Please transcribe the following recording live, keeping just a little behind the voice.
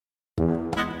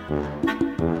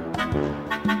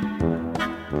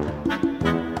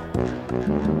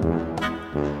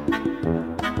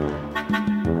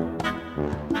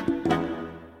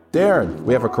Darren,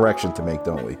 we have a correction to make,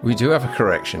 don't we? We do have a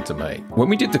correction to make. When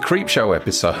we did the Creepshow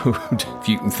episode, if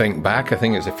you can think back, I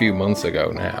think it's a few months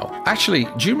ago now. Actually,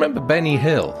 do you remember Benny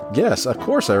Hill? Yes, of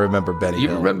course I remember Benny Hill.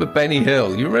 You remember Benny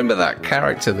Hill? You remember that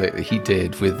character that he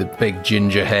did with the big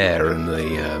ginger hair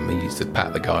and he used to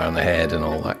pat the guy on the head and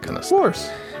all that kind of stuff? Of course,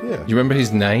 yeah. You remember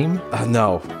his name?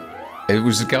 No. It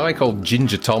was a guy called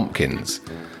Ginger Tompkins,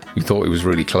 who thought he was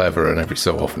really clever, and every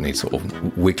so often he'd sort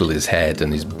of wiggle his head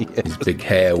and his big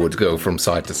hair would go from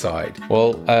side to side.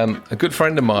 Well, a good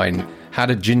friend of mine had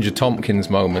a Ginger Tompkins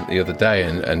moment the other day,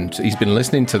 and he's been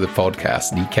listening to the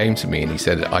podcast, and he came to me and he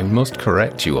said, I must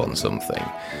correct you on something.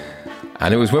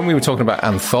 And it was when we were talking about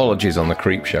anthologies on the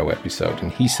Creepshow episode,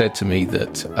 and he said to me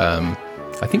that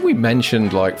I think we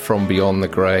mentioned like From Beyond the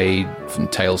Grave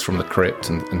and Tales from the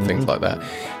Crypt and things like that.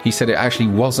 He said it actually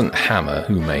wasn't Hammer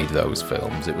who made those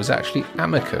films. It was actually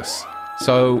Amicus.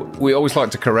 So we always like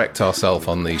to correct ourselves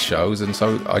on these shows, and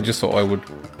so I just thought I would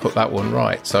put that one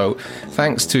right. So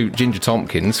thanks to Ginger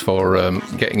Tompkins for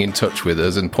getting in touch with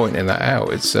us and pointing that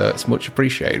out. It's much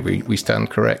appreciated. We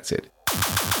stand corrected.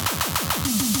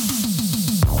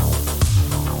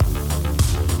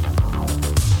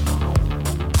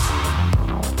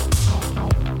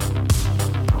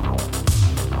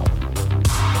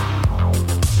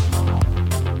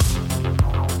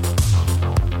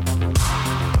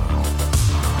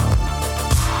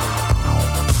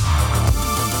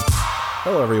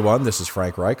 Hello, everyone. This is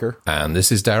Frank Riker. And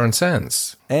this is Darren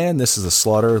Sands. And this is the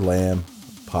Slaughter Lamb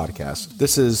podcast.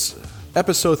 This is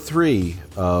episode 3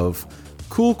 of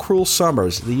Cool Cruel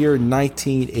Summers, the year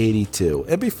 1982.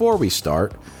 And before we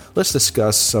start, let's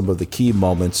discuss some of the key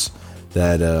moments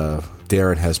that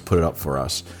Darren has put up for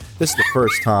us. This is the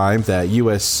first time that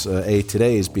USA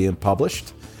Today is being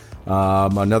published.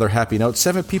 Another happy note,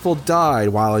 7 people died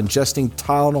while ingesting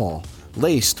Tylenol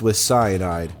laced with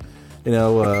cyanide. You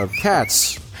know,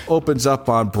 Cats opens up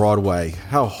on Broadway.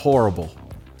 How horrible.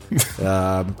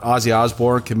 Ozzy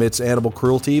Osbourne commits animal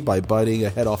cruelty by biting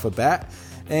a head off a bat.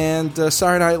 And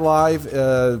Saturday Night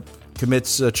Live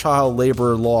commits child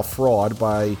labor law fraud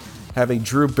by having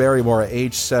Drew Barrymore at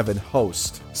age 7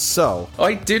 host. So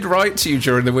I did write to you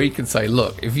during the week and say,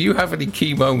 look, if you have any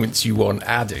key moments you want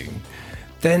adding,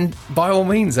 then by all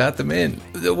means add them in.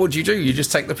 What do? You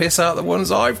just take the piss out of the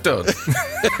ones I've done.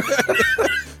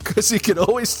 Because you can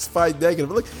always find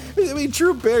negative. Look, I mean,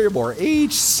 Drew Barrymore,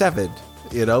 age 7,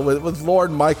 you know, with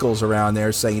Lorne Michaels around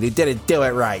there saying he didn't do it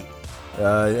right.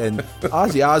 And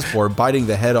Ozzy Osbourne biting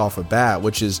the head off a bat,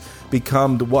 which has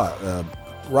become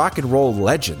rock and roll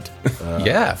legend.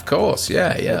 Yeah, of course.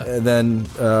 Yeah. And then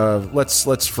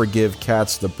let's forgive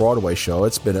Cats, the Broadway show.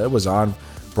 It was on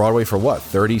Broadway for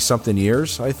 30-something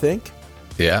years, I think.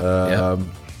 Yeah.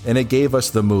 And it gave us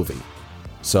the movie.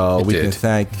 So we can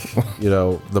thank,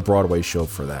 the Broadway show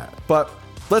for that. But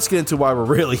let's get into why we're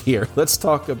really here. Let's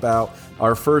talk about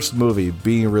our first movie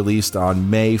being released on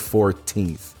May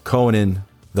 14th, Conan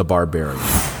the Barbarian.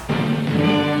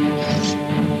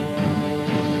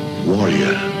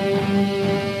 Warrior,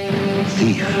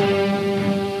 thief,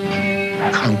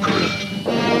 conqueror,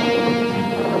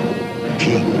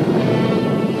 king,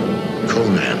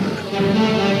 Conan.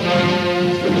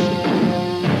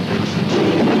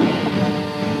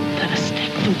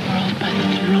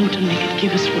 To make it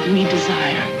give us what we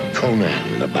desire.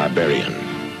 Conan the Barbarian.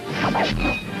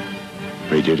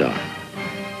 Rated R.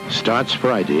 Starts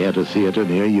Friday at a theater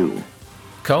near you.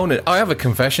 Conan, I have a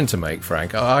confession to make,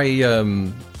 Frank.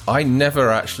 I never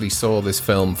actually saw this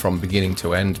film from beginning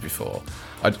to end before.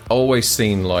 I'd always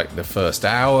seen like the first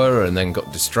hour and then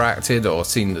got distracted, or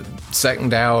seen the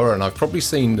second hour, and I've probably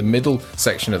seen the middle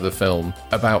section of the film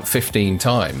about 15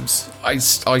 times. I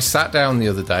sat down the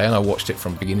other day and I watched it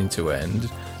from beginning to end.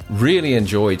 Really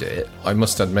enjoyed it. I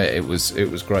must admit it was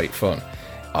great fun.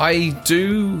 I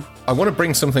want to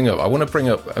bring something up. I want to bring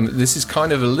up, this is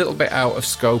kind of a little bit out of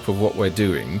scope of what we're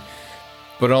doing,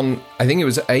 but I think it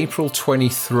was April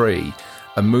 23,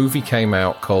 a movie came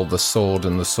out called The Sword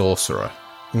and the Sorcerer.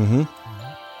 Mm-hmm.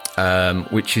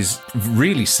 Which is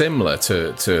really similar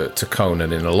to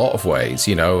Conan in a lot of ways.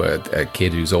 You know, a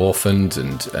kid who's orphaned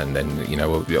and then,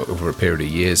 over a period of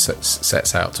years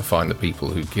sets out to find the people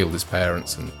who killed his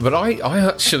parents. But I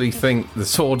actually think The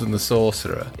Sword and the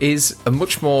Sorcerer is a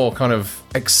much more kind of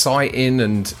exciting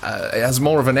and it has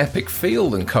more of an epic feel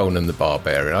than Conan the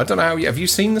Barbarian. I don't know, have you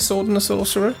seen The Sword and the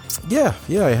Sorcerer? Yeah,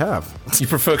 I have. You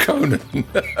prefer Conan?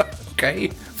 Okay,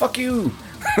 fuck you.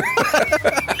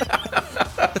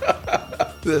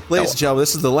 Ladies and gentlemen,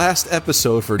 this is the last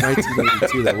episode for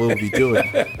 1982 that we'll be doing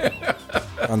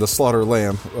on the Slaughter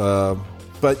Lamb.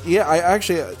 But yeah,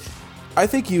 I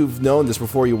think you've known this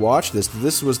before you watched this.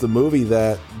 This was the movie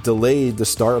that delayed the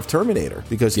start of Terminator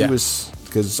because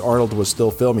Arnold was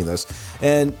still filming this,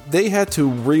 and they had to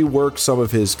rework some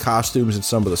of his costumes and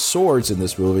some of the swords in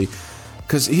this movie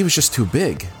because he was just too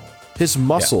big. His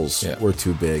muscles were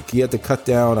too big. He had to cut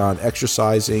down on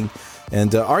exercising.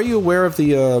 And are you aware of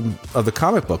the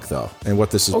comic book though, and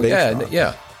what this is based on?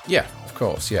 Yeah, of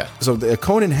course, yeah. So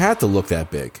Conan had to look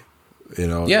that big. He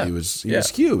was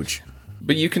huge.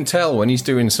 But you can tell when he's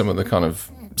doing some of the kind of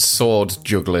sword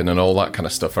juggling and all that kind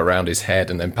of stuff around his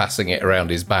head and then passing it around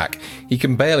his back, he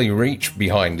can barely reach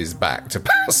behind his back to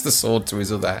pass the sword to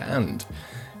his other hand.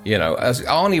 As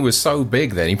Arnie was so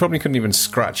big then, he probably couldn't even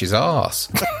scratch his arse.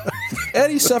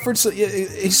 And he suffered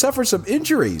some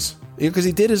injuries because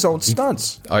he did his own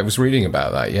stunts. I was reading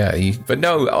about that, yeah.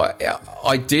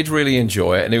 I did really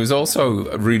enjoy it, and it was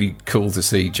also really cool to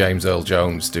see James Earl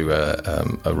Jones do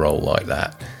a role like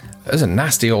that. It was a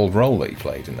nasty old role that he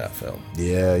played in that film.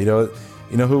 Yeah, you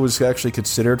know who was actually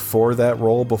considered for that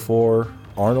role before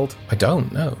Arnold? I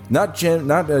don't know. Not James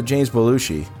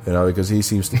Belushi, because he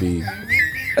seems to be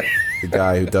the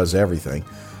guy who does everything.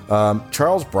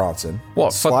 Charles Bronson.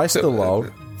 What? Sly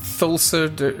Stallone.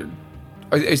 Thulsa.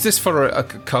 Is this for a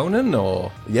Conan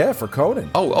or? Yeah, for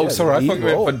Conan. Oh, yeah, sorry.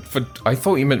 I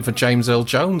thought you meant for James Earl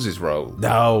Jones's role.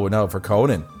 No, for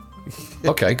Conan.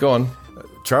 Okay, go on.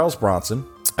 Charles Bronson.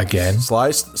 Again. Sly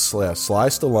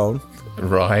Stallone.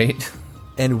 Right.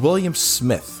 And William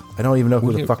Smith. I don't even know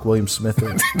who the fuck William Smith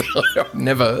is. I've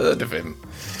never heard of him.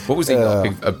 What was he,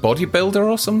 like a bodybuilder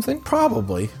or something?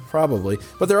 Probably.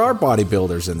 But there are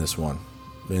bodybuilders in this one.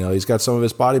 He's got some of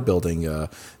his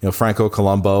bodybuilding. Franco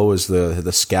Columbo was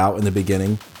the scout in the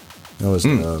beginning. That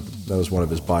was one of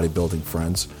his bodybuilding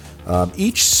friends.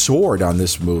 Each sword on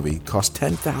this movie cost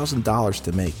 $10,000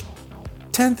 to make.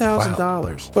 $10,000.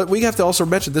 Wow. But we have to also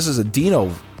mention this is a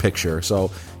Dino picture,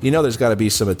 so there's got to be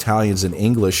some Italians and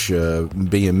English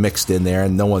being mixed in there,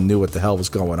 and no one knew what the hell was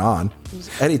going on.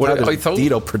 Anytime there's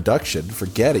Dino production,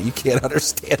 forget it. You can't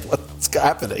understand what's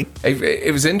happening.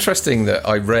 It was interesting that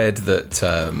I read that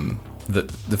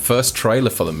the first trailer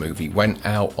for the movie went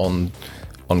out on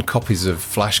copies of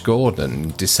Flash Gordon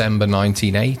in December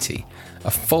 1980. A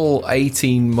full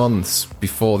 18 months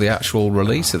before the actual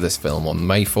release of this film on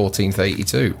May 14th,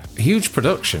 82. Huge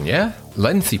production, yeah?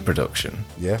 Lengthy production.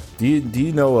 Yeah. Do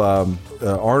you know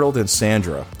Arnold and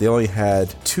Sandra? They only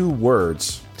had 2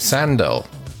 words. Sandal.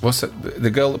 What's it?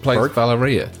 The girl that plays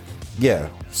Valeria? Yeah.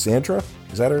 Sandra?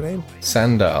 Is that her name?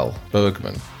 Sandal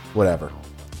Bergman. Whatever.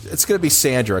 It's going to be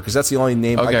Sandra, because that's the only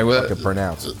name I can fucking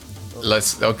pronounce.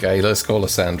 Let's call her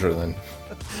Sandra then.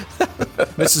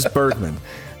 Mrs. Bergman.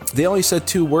 They only said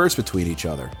 2 words between each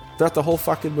other throughout the whole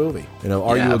fucking movie.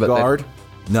 Are you a guard?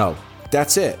 No.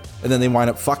 That's it. And then they wind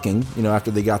up fucking,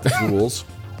 after they got the jewels.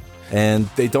 And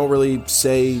they don't really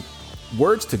say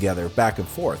words together back and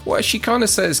forth. Well, she kind of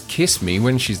says kiss me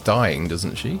when she's dying,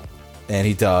 doesn't she? And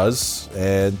he does.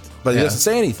 But he doesn't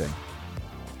say anything.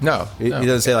 No. He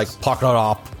doesn't say, like, pucker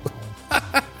up.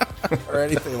 or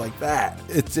anything like that.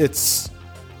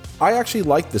 I actually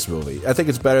like this movie. I think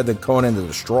it's better than Conan the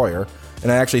Destroyer.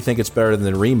 And I actually think it's better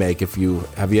than the remake. Have you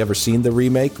ever seen the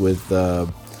remake with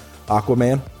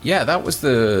Aquaman? Yeah, that was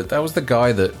the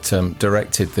guy that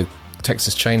directed the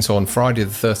Texas Chainsaw and Friday the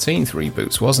 13th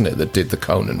reboots, wasn't it? That did the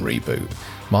Conan reboot.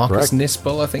 Marcus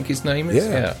Nispel, I think his name is.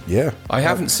 Yeah. I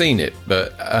haven't seen it,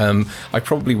 but I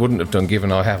probably wouldn't have done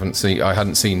given I hadn't seen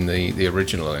the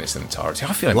original in its entirety.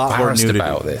 I feel embarrassed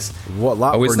about this. A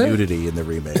lot more nudity in the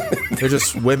remake. They're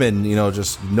just women,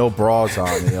 just no bras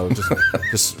on,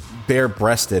 just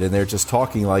bare-breasted, and they're just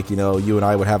talking like you and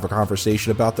I would have a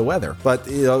conversation about the weather. But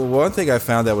one thing I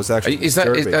found that was actually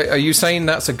are you saying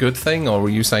that's a good thing, or were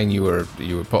you saying you were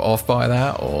put off by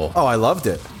that? Or I loved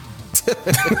it.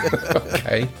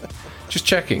 Okay, just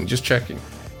checking.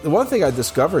 The one thing I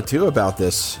discovered too about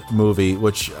this movie,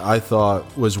 which I thought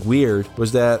was weird,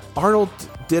 was that Arnold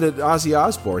did it. Ozzy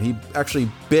Osbourne, he actually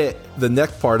bit the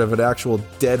neck part of an actual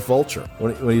dead vulture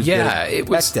when he was getting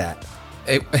pecked at.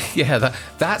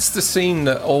 That's the scene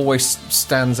that always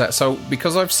stands out. So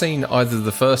because I've seen either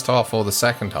the first half or the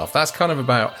second half, that's kind of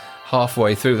about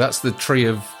halfway through. That's the Tree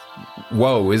of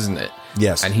Woe, isn't it?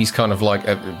 Yes. And he's kind of like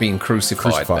being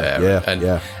crucified there.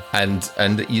 And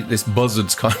this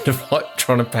buzzard's kind of like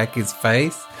trying to peck his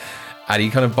face, and he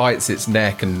kind of bites its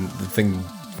neck, and the thing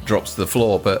drops to the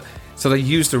floor. But so they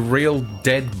used a real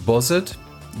dead buzzard,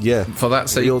 for that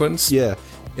sequence.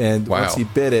 And once he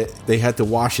bit it, they had to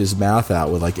wash his mouth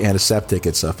out with like antiseptic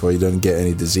and stuff, so he doesn't get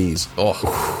any disease.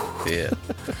 Oh, dear.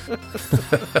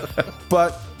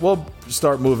 But we'll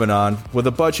start moving on. With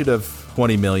a budget of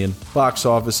 $20 million, box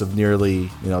office of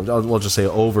nearly, we'll just say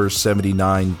over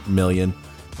 $79 million,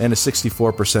 and a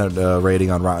 64% rating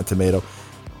on Rotten Tomato,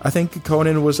 I think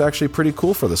Conan was actually pretty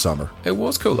cool for the summer. It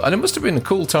was cool. And it must have been a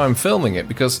cool time filming it,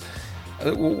 because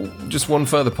just one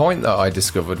further point that I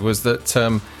discovered was that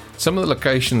some of the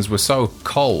locations were so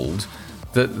cold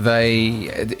that they,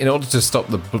 in order to stop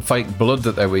the fake blood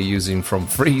that they were using from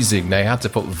freezing, they had to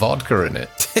put vodka in it.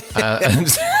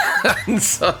 And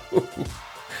so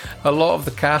a lot of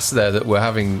the cast there that were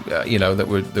having, that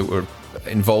were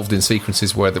involved in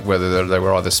sequences whether they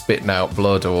were either spitting out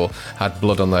blood or had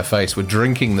blood on their face, were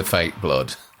drinking the fake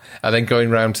blood and then going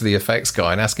round to the effects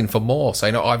guy and asking for more,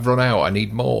 saying, "Oh, I've run out, I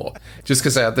need more," just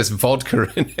because they had this vodka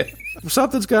in it.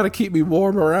 Something's got to keep me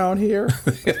warm around here.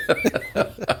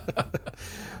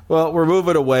 Well, we're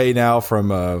moving away now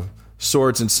from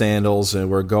swords and sandals, and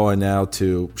we're going now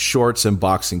to shorts and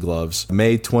boxing gloves.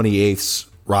 May 28th,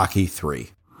 Rocky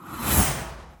III.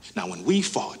 Now, when we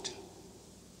fought,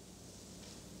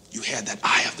 you had that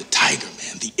eye of the tiger,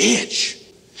 man, the edge.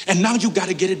 And now you got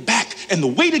to get it back. And the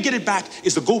way to get it back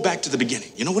is to go back to the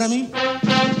beginning. You know what I mean?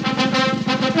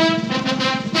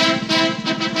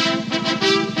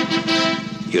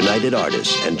 United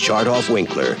Artists and Chartoff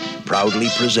Winkler proudly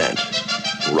present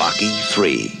Rocky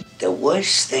III. The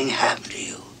worst thing happened to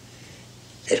you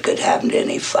that could happen to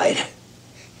any fighter.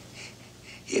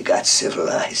 You got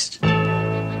civilized.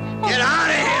 Get out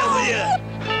of here with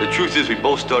you! The truth is, we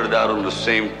both started out on the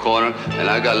same corner, and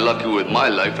I got lucky with my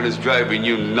life, and it's driving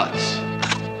you nuts.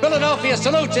 Philadelphia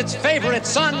salutes its favorite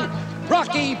son,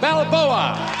 Rocky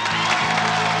Balboa.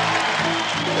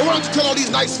 Hey, why don't you tell all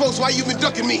these nice folks why you've been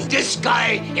ducking me? This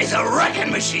guy is a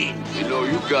wrecking machine. You know,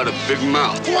 you got a big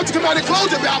mouth. Why don't you come out and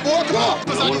close it, Balboa? Come on.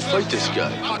 I want to fight this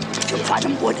guy. You fight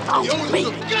him without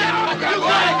me.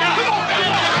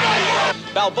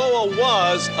 Balboa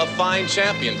was a fine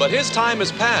champion, but his time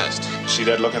has passed. See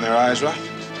that look in their eyes, Rock?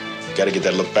 Got to get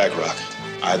that look back, Rock.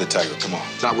 Eye of the tiger, come on.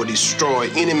 I will destroy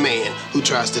any man who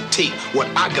tries to take what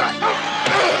I got.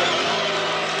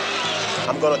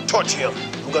 I'm gonna torture him.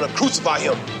 I'm gonna crucify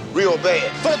him real bad.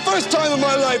 For the first time in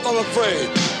my life, I'm afraid.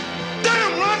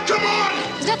 Damn, Rock, come on!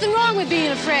 There's nothing wrong with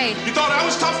being afraid. You thought I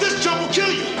was tough? This jump will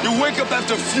kill you. You wake up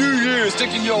after a few years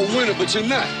thinking you're a winner, but you're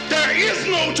not. There is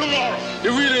no tomorrow.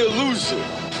 You're really a loser.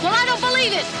 Well, I don't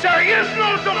believe it. There is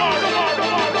no tomorrow.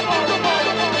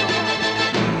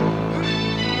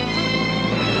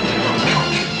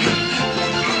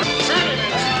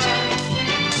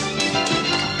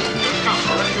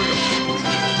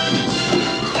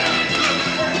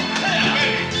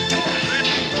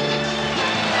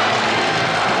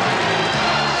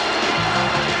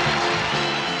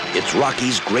 It's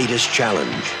Rocky's greatest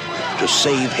challenge to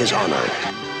save his honor,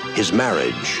 his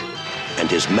marriage, and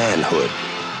his manhood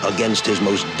against his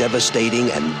most devastating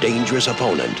and dangerous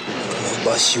opponent. I'll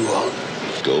bust you out.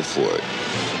 Go for it.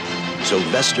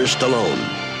 Sylvester Stallone,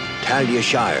 Talia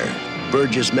Shire,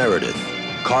 Burgess Meredith,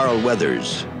 Carl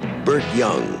Weathers, Burt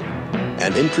Young,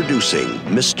 and introducing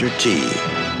Mr. T.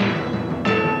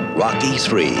 Rocky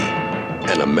III,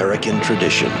 an American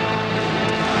tradition.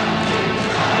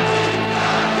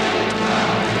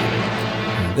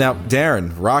 Now,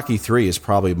 Darren, Rocky III is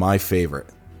probably my favorite,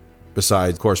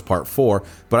 besides, of course, Part 4,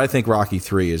 but I think Rocky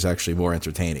III is actually more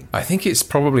entertaining. I think it's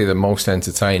probably the most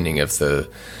entertaining of the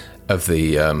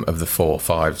 4,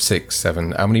 5, 6,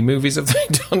 7. How many movies have they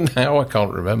done now? I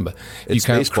can't remember. It's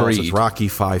Spaceballs, it's Rocky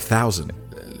 5000.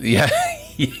 Yeah.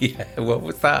 Yeah, what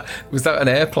was that? Was that an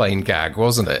airplane gag,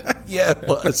 wasn't it? Yeah, it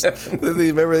was.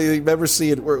 remember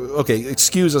seeing it? Okay,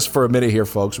 excuse us for a minute here,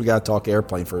 folks. We got to talk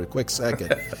airplane for a quick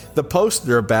second. The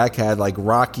poster back had like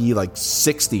Rocky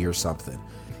 60 or something.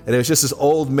 And it was just this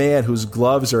old man whose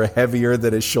gloves are heavier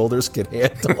than his shoulders can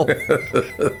handle.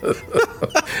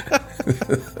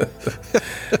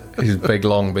 His big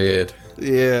long beard.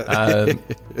 Yeah.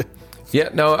 Yeah,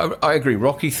 no, I agree.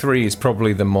 Rocky III is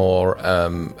probably the more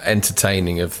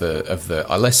entertaining of the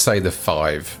let's say the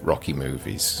 5 Rocky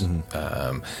movies.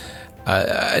 Mm-hmm.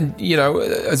 And you know,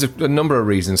 there's a number of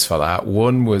reasons for that.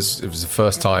 One was it was the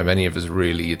first time any of us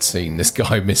really had seen this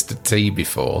guy Mr. T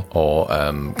before, or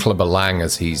Clubber Lang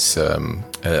as he's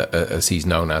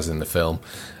known as in the film.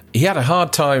 He had a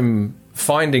hard time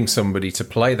finding somebody to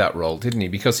play that role, didn't he?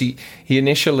 Because he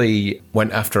initially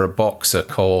went after a boxer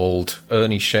called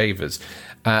Ernie Shavers,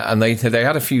 and they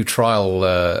had a few trial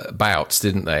bouts,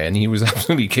 didn't they? And he was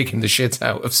absolutely kicking the shit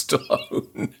out of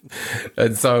Stallone.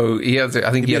 And so he had to,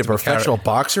 I think he had a professional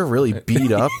boxer really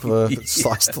beat up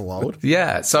Stallone.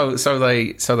 Yeah, so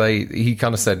he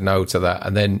kind of said no to that,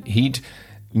 and then he'd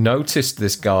noticed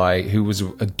this guy who was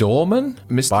a doorman.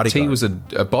 Mr. Bodyguard. T was a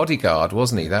bodyguard,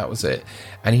 wasn't he? That was it.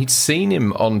 And he'd seen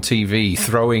him on TV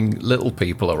throwing little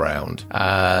people around.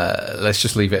 Let's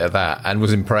just leave it at that. And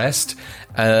was impressed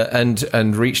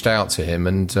and reached out to him.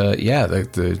 And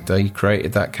they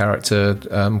created that character,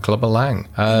 Clubber Lang.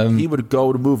 He would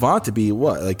go to move on to be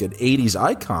what, like an 80s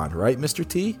icon, right, Mr.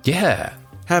 T? Yeah.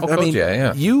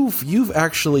 Yeah. You've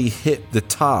actually hit the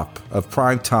top of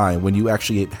prime time when you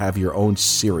actually have your own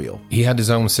cereal. He had his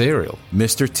own cereal.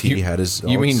 Mr. T had his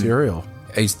own cereal.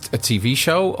 A TV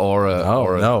show or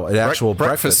an actual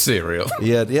breakfast cereal?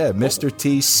 Yeah, Mr.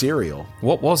 T cereal.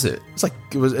 What was it? It's like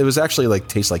it was actually like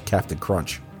tastes like Captain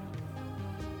Crunch.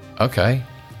 Okay.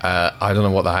 I don't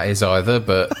know what that is either,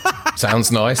 but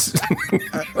sounds nice.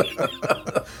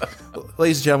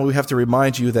 Ladies and gentlemen, we have to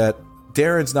remind you that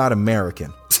Darren's not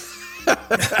American.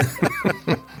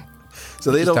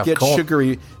 So they don't get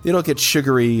sugary. They don't get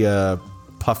sugary,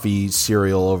 puffy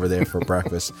cereal over there for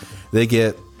breakfast. They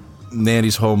get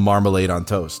Nanny's home marmalade on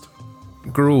toast.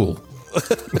 Gruel.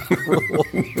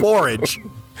 Porridge.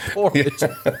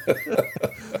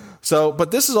 So, but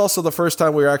this is also the first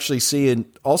time we're actually seeing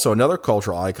also another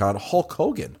cultural icon, Hulk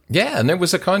Hogan. Yeah, and it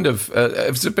was a kind of it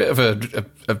was a bit of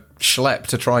a schlep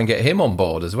to try and get him on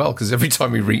board as well, because every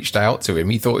time he reached out to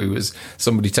him, he thought he was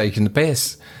somebody taking the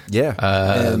piss. Yeah,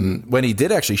 and when he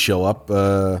did actually show up,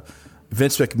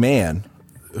 Vince McMahon,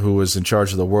 who was in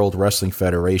charge of the World Wrestling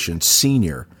Federation,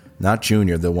 Senior, not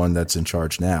Junior, the one that's in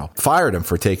charge now, fired him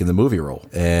for taking the movie role.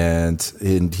 And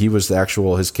he was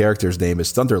his character's name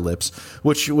is Thunderlips,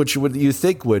 which would you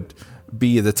think would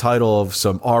be the title of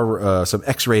some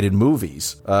X-rated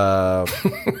movies. And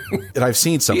I've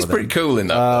seen some of them. He's pretty cool in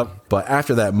that. But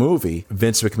after that movie,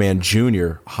 Vince McMahon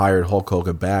Jr. hired Hulk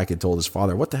Hogan back and told his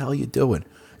father, "What the hell are you doing?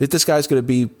 This guy's going to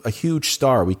be a huge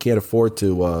star. We can't afford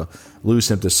to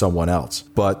lose him to someone else."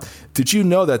 But did you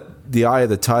know that the Eye of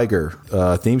the Tiger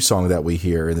theme song that we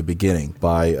hear in the beginning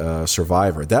by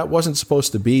Survivor, that wasn't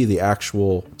supposed to be the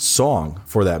actual song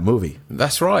for that movie?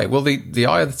 That's right. Well, the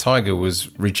Eye of the Tiger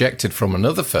was rejected from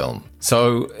another film.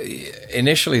 So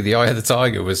initially, the Eye of the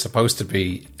Tiger was supposed to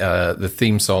be the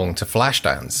theme song to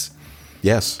Flashdance.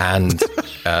 Yes. And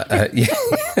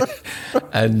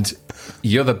and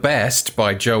You're the Best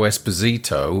by Joe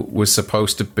Esposito was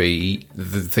supposed to be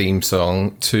the theme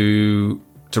song to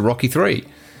Rocky 3.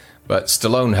 But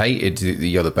Stallone hated the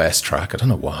You're the Best track. I don't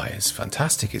know why. It's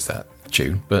fantastic, is that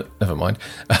tune, but never mind.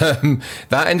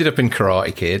 That ended up in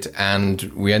Karate Kid, and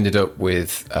we ended up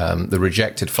with the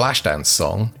rejected Flashdance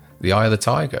song, The Eye of the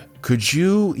Tiger. Could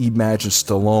you imagine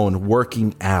Stallone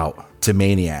working out to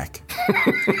Maniac?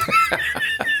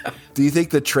 Do you think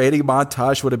the training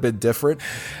montage would have been different?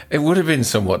 It would have been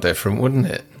somewhat different, wouldn't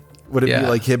it? Would it be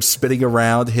like him spinning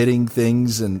around, hitting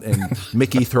things, and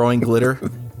Mickey throwing glitter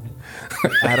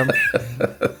at him?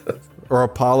 Or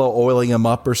Apollo oiling him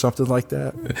up or something like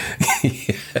that?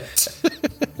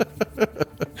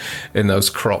 In those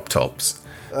crop tops.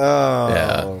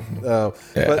 Oh.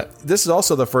 But this is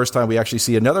also the first time we actually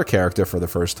see another character for the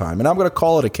first time. And I'm going to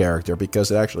call it a character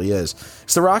because it actually is.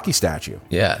 It's the Rocky statue.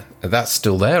 Yeah, that's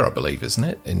still there, I believe, isn't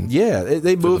it?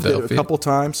 They moved it a couple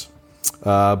times.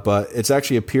 But it's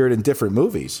actually appeared in different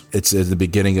movies. It's at the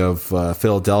beginning of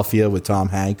Philadelphia with Tom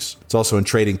Hanks. It's also in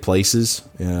Trading Places.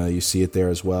 You see it there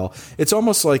as well. It's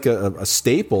almost like a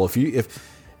staple. If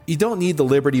you don't need the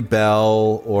Liberty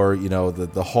Bell or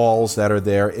the halls that are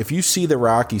there. If you see the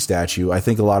Rocky statue, I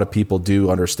think a lot of people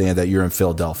do understand that you're in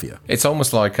Philadelphia. It's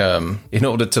almost like in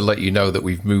order to let you know that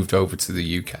we've moved over to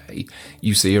the UK,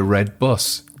 you see a red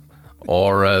bus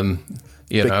or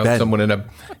someone in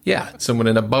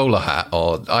a bowler hat,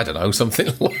 or I don't know, something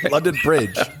like London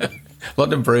Bridge.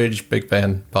 London Bridge, Big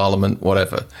Ben, Parliament,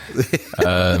 whatever.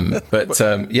 It's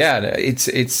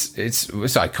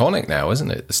iconic now,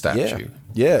 isn't it? The statue.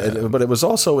 Yeah, but it was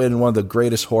also in one of the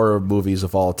greatest horror movies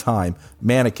of all time,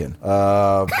 Mannequin.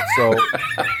 So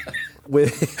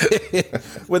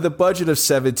with a budget of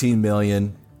 $17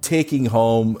 million, taking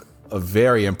home a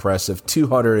very impressive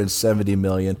 $270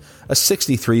 million, a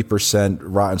 63%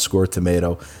 Rotten Score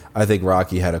tomato. I think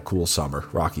Rocky had a cool summer.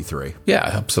 Rocky 3. Yeah,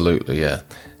 absolutely. Yeah,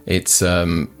 it's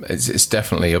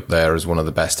definitely up there as one of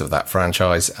the best of that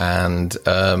franchise, and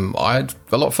I had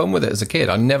a lot of fun with it as a kid.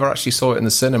 I never actually saw it in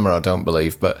the cinema, I don't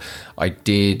believe, but I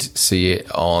did see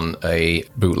it on a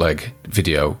bootleg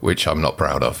video, which I'm not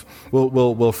proud of.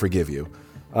 We'll forgive you,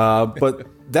 but.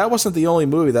 That wasn't the only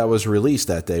movie that was released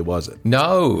that day, was it?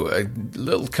 No, a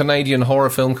little Canadian horror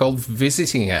film called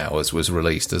Visiting Hours was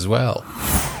released as well.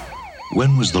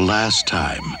 When was the last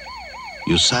time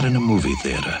you sat in a movie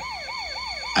theater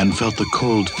and felt the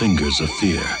cold fingers of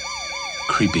fear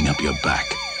creeping up your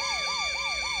back.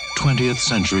 20th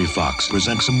Century Fox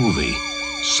presents a movie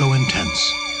so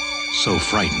intense, so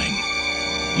frightening,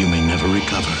 you may never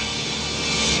recover.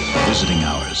 Visiting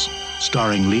Hours,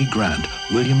 starring Lee Grant,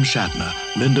 William Shatner,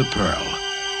 Linda Pearl.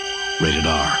 Rated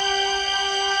R.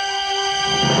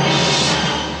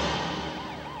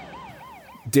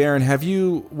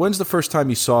 Darren, when's the first time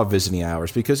you saw Visiting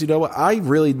Hours? Because, you know, I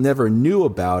really never knew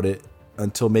about it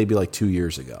until maybe like 2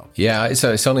 years ago. Yeah,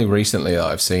 it's only recently that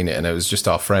I've seen it, and it was just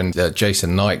our friend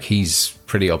Jason Knight. He's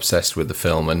pretty obsessed with the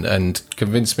film and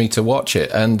convinced me to watch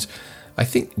it. And I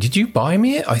think, did you buy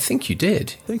me it? I think you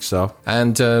did. I think so.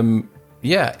 And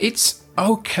yeah, it's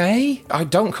okay. I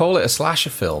don't call it a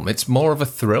slasher film. It's more of a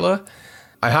thriller.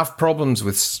 I have problems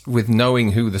with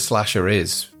knowing who the slasher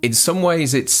is. In some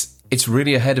ways, it's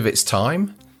really ahead of its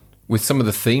time with some of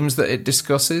the themes that it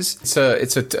discusses.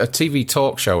 It's a TV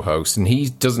talk show host, and he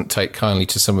doesn't take kindly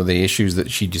to some of the issues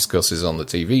that she discusses on the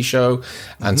TV show,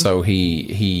 and so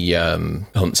he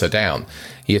hunts her down.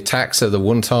 He attacks her the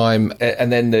one time,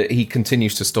 and then he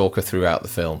continues to stalk her throughout the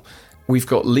film. We've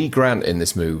got Lee Grant in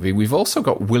this movie. We've also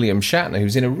got William Shatner,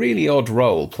 who's in a really odd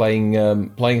role, playing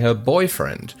her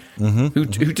boyfriend, who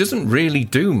doesn't really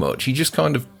do much. He just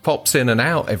kind of pops in and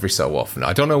out every so often.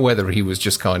 I don't know whether he was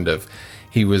just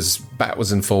he was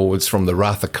backwards and forwards from the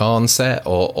Wrath of Khan set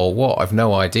or what. I've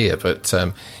no idea, but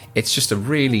it's just a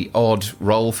really odd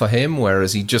role for him,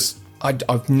 whereas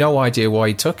I've no idea why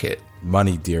he took it.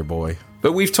 Money, dear boy.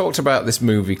 But we've talked about this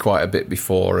movie quite a bit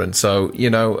before, and so, you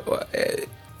know,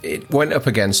 it went up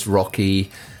against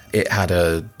Rocky. It had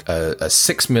a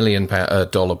 $6 million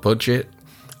budget,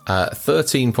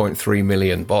 13.3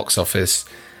 million box office,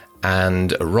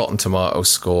 and a Rotten Tomatoes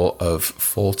score of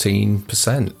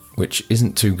 14%, which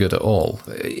isn't too good at all.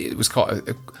 It was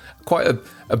quite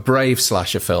a brave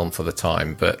slasher film for the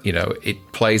time, but, you know, it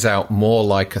plays out more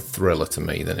like a thriller to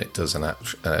me than it does an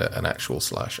actual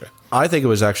slasher. I think it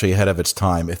was actually ahead of its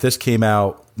time. If this came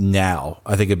out now,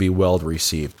 I think it'd be well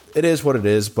received. It is what it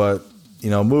is, but, you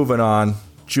know, moving on,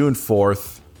 June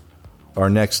 4th, our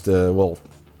next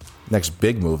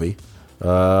big movie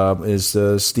is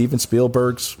Steven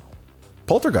Spielberg's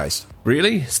Poltergeist.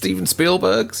 Really? Steven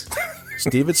Spielberg's?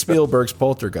 Steven Spielberg's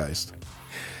Poltergeist.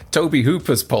 Tobe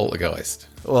Hooper's Poltergeist.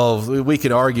 Well, we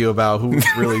can argue about who's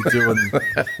really doing...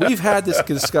 We've had this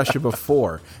discussion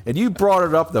before, and you brought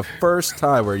it up the first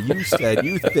time where you said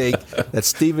you think that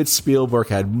Steven Spielberg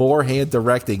had more hand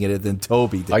directing in it than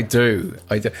Toby did. I do.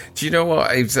 Do you know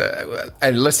what?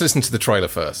 And let's listen to the trailer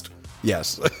first.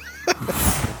 Yes.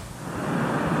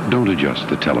 Don't adjust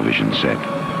the television set.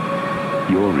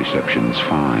 Your reception's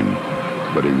fine,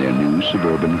 but in their new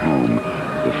suburban home,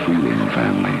 the Freeling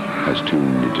family has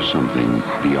tuned into something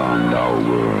beyond our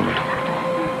world.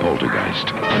 Poltergeist.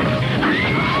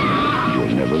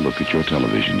 You'll never look at your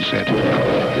television set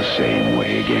the same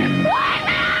way again.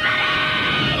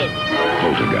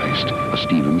 Poltergeist, a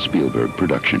Steven Spielberg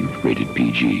production, rated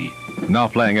PG. Now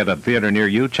playing at a theater near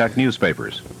you, check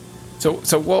newspapers. So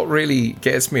what really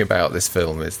gets me about this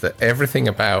film is that everything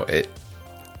about it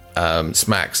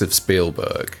smacks of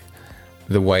Spielberg.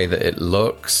 The way that it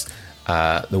looks,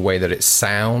 the way that it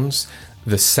sounds,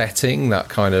 the setting, that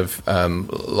kind of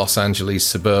Los Angeles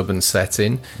suburban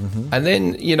setting. And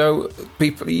then, you know,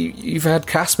 you've had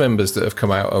cast members that have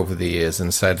come out over the years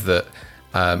and said that,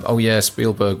 oh yeah,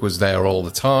 Spielberg was there all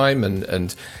the time.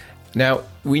 And now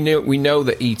we know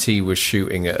that E.T. was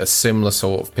shooting at a similar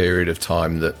sort of period of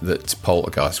time that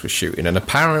Poltergeist was shooting. And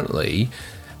apparently,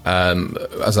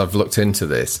 as I've looked into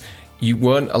this, you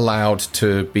weren't allowed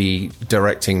to be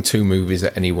directing two movies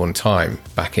at any one time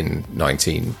back in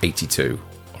 1982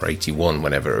 or 81,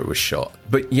 whenever it was shot.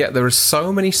 But yet there are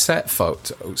so many set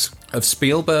photos of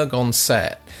Spielberg on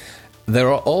set.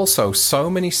 There are also so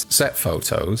many set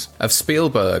photos of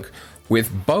Spielberg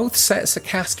with both sets of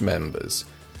cast members.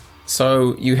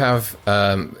 So you have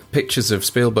pictures of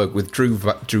Spielberg with Drew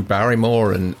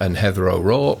Barrymore and Heather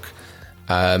O'Rourke.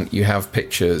 You have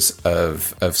pictures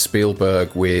of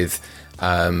Spielberg with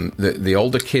the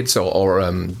older kids,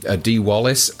 or Dee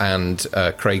Wallace and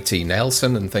Craig T.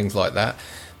 Nelson and things like that.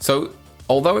 So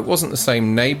although it wasn't the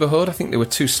same neighborhood, I think there were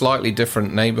two slightly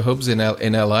different neighborhoods in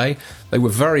LA. They were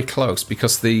very close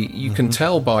because you can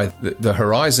tell by the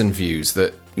horizon views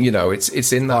that, you know,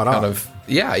 it's in that kind of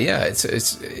it's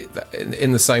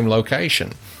in the same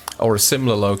location or a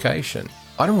similar location.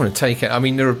 I don't want to take it. I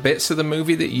mean, there are bits of the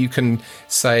movie that you can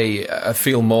say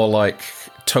feel more like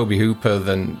Tobe Hooper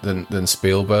than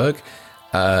Spielberg,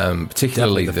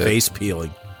 particularly the face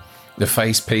peeling. The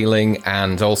face peeling,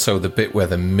 and also the bit where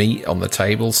the meat on the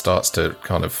table starts to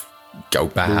kind of go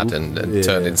bad and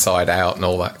turn inside out and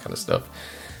all that kind of stuff.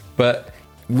 But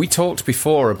We talked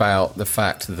before about the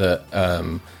fact that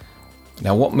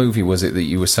now, what movie was it that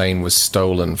you were saying was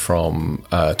stolen from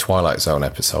a Twilight Zone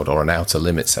episode or an Outer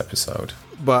Limits episode?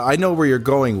 But I know where you're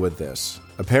going with this.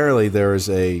 Apparently, there is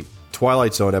a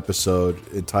Twilight Zone episode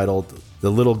entitled "The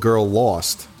Little Girl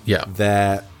Lost." Yeah,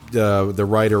 that the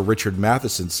writer Richard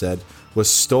Matheson said was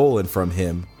stolen from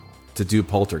him to do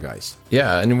Poltergeist.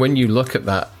 Yeah, and when you look at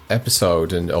that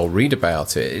episode or read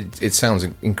about it, it sounds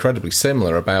incredibly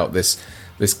similar about this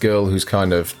girl who's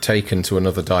kind of taken to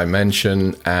another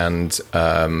dimension, and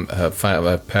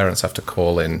her parents have to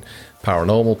call in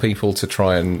paranormal people to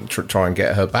try and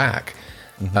get her back.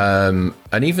 Mm-hmm.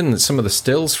 And even some of the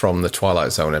stills from the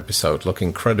Twilight Zone episode look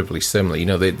incredibly similar. You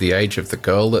know, the age of the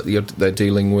girl that they're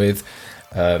dealing with,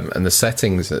 and the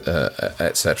settings,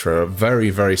 etc., are very,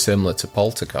 very similar to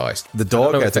Poltergeist. The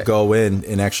dog had to go in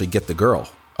and actually get the girl.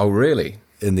 Oh, really?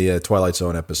 In the Twilight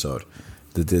Zone episode,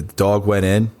 the dog went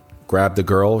in, grabbed the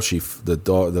girl.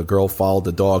 The girl followed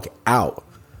the dog out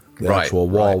the actual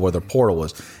wall where the portal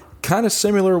was. Kind of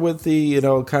similar with the,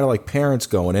 kind of like parents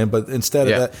going in, but instead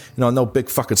of that, no big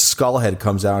fucking skullhead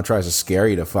comes out and tries to scare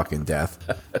you to fucking death.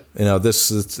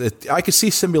 I could see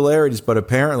similarities, but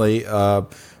apparently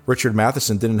Richard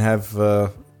Matheson didn't have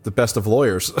the best of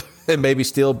lawyers, and maybe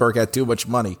Spielberg had too much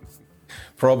money.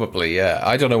 Probably, yeah.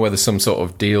 I don't know whether some sort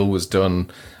of deal was done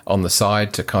on the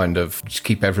side to kind of just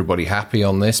keep everybody happy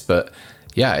on this, but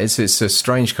yeah, it's a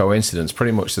strange coincidence,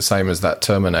 pretty much the same as that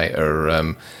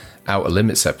Terminator Outer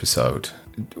Limits episode.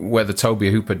 Whether Tobe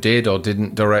Hooper did or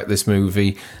didn't direct this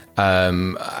movie,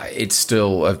 it's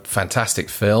still a fantastic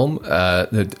film.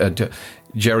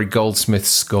 Jerry Goldsmith's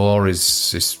score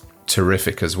is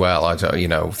terrific as well.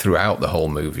 Throughout the whole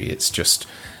movie, it's just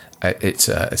it's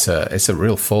a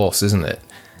real force, isn't it?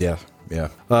 Yeah.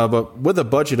 But with a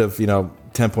budget of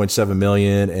 $10.7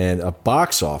 million and a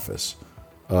box office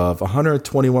of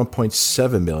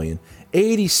 $121.7 million,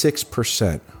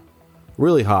 86%.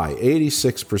 Really high,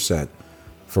 86%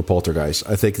 for Poltergeist.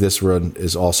 I think this run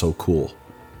is also cool.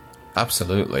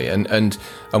 Absolutely, and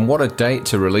what a date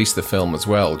to release the film as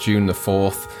well, June the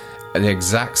 4th, the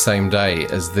exact same day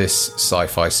as this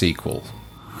sci-fi sequel.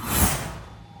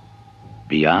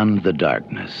 Beyond the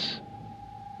darkness,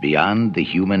 beyond the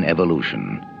human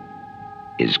evolution,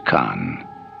 is Khan,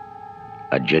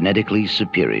 a genetically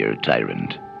superior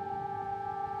tyrant.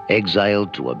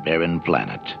 Exiled to a barren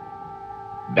planet,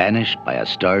 banished by a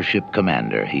starship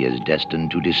commander he is destined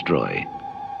to destroy.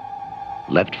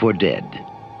 Left for dead,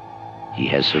 he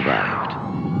has survived.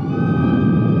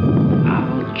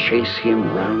 I'll chase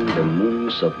him round the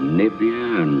moons of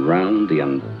Nibia and round the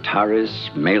Antares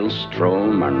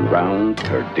maelstrom and round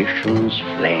perdition's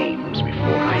flames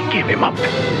before I give him up.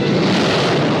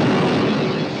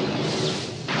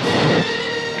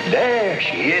 There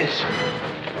she is.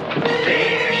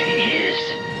 There she is.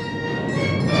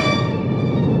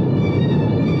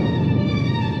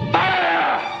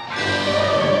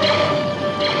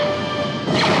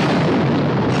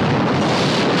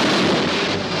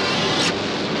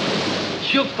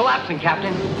 Shield's collapsing,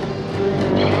 Captain.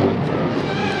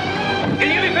 Can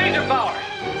you give me phaser power?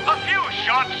 A few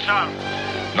shots, sir.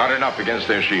 Not enough against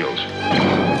their shields.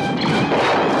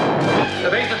 The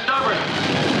base is stubborn.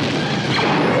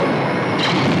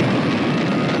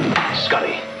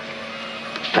 Scotty,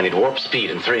 I need warp speed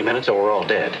in 3 minutes or we're all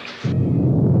dead.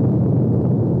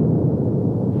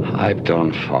 I've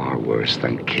done far worse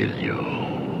than kill you.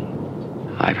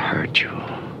 I've hurt you.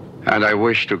 And I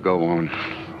wish to go on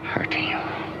hurting you.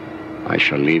 I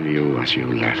shall leave you as you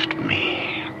left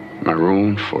me,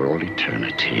 marooned for all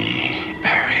eternity,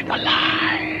 buried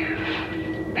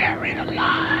alive, buried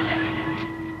alive.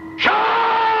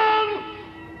 Sean!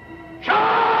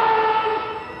 Sean!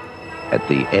 At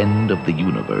the end of the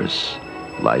universe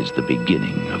lies the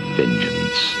beginning of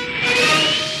vengeance.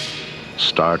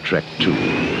 Star Trek II,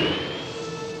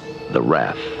 The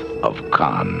Wrath of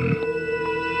Khan.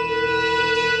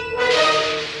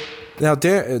 Now,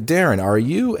 Darren, are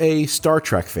you a Star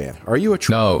Trek fan? Are you a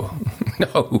No.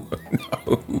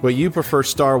 But you prefer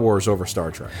Star Wars over Star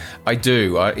Trek? I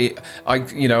do.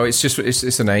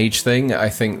 It's an age thing. I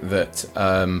think that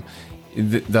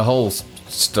the whole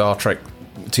Star Trek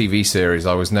TV series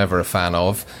I was never a fan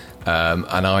of, and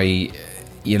I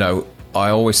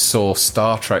always saw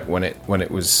Star Trek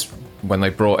when they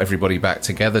brought everybody back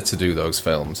together to do those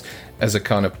films as a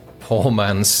kind of poor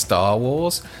man's Star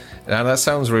Wars. Now, that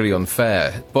sounds really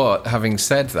unfair, but having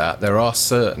said that, there are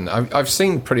certain... I've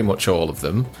seen pretty much all of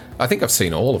them. I think I've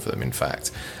seen all of them, in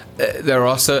fact. There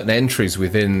are certain entries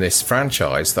within this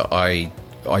franchise that I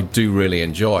do really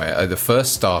enjoy. The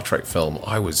first Star Trek film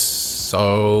I was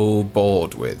so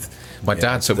bored with, My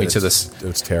dad took me to this. It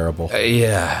was terrible.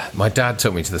 My dad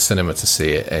took me to the cinema to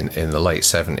see it in the late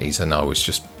 70s, and I was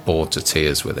just bored to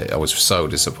tears with it. I was so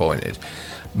disappointed.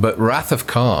 But Wrath of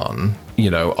Khan,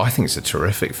 I think it's a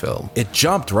terrific film. It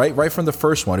jumped right from the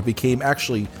first one. It became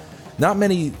actually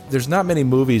there's not many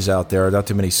movies out there, not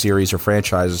too many series or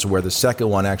franchises where the second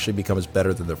one actually becomes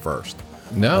better than the first.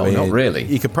 No, not really.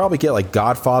 You could probably get like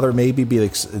Godfather maybe be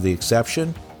the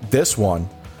exception. This one,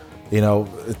 it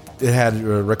had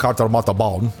Ricardo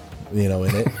Montalban, in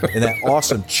it, and that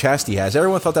awesome chest he has.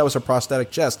 Everyone thought that was a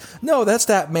prosthetic chest. No, that's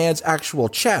that man's actual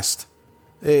chest.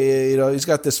 He's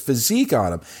got this physique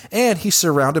on him, and he's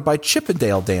surrounded by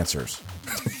Chippendale dancers.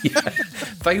 Yeah,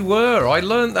 they were. I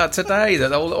learned that today,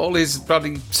 that all his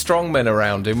bloody strongmen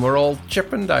around him were all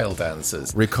Chippendale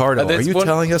dancers. Ricardo, are you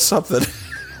telling us something?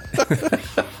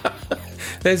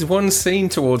 There's one scene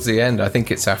towards the end, I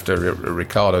think it's after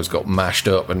Ricardo's got mashed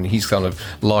up and he's kind of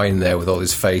lying there with all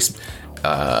his face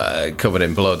covered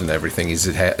in blood and everything.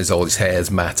 All his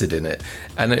hair's matted in it,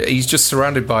 and he's just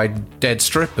surrounded by dead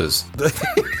strippers.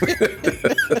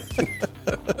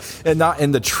 And not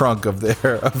in the trunk of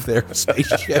their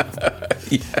spaceship.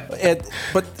 Yeah.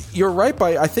 But you're right,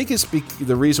 I think it's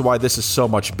the reason why this is so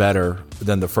much better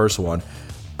than the first one.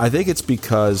 I think it's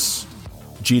because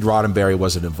Gene Roddenberry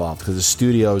wasn't involved, because the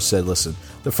studio said, listen,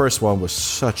 the first one was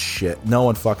such shit. No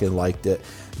one fucking liked it.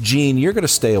 Gene, you're going to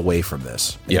stay away from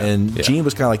this. Gene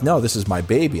was kind of like, no, this is my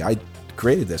baby. I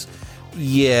created this.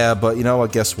 Yeah, but you know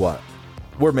what? Guess what?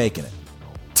 We're making it.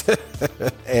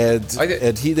 and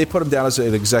they put him down as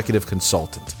an executive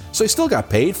consultant. So he still got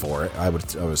paid for it, I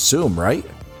would assume, right?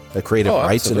 The creative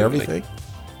rights and everything.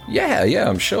 Yeah,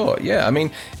 I'm sure. Yeah, I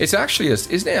mean, isn't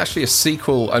it actually a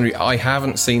sequel? I mean, I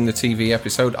haven't seen the TV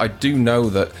episode. I do know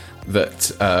that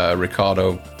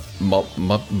Ricardo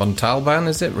Montalban,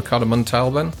 is it? Ricardo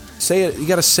Montalban? Say it. You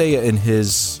got to say it in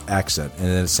his accent, and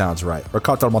then it sounds right.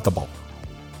 Ricardo Montalban.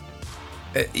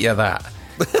 Yeah, that.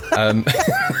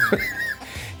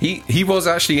 He was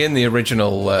actually in the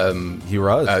original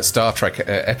Star Trek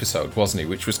episode, wasn't he?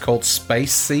 Which was called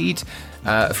Space Seed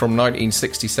from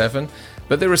 1967.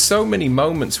 But there are so many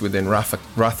moments within Wrath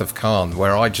of Khan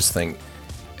where I just think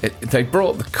they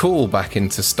brought the cool back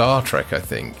into Star Trek, I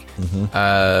think.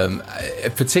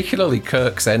 Mm-hmm. Particularly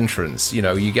Kirk's entrance.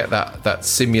 You get that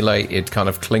simulated kind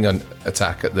of Klingon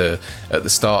attack at the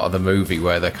start of the movie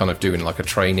where they're kind of doing like a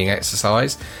training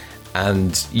exercise.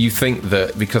 And you think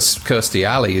that because Kirstie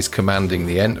Alley is commanding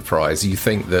the Enterprise, you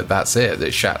think that that's it, that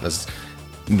Shatner's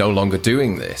no longer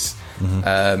doing this.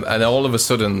 Mm-hmm. And all of a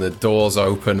sudden the doors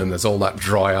open and there's all that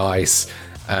dry ice,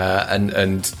 and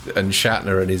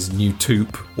Shatner and his new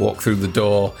toop walk through the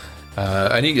door,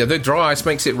 and the dry ice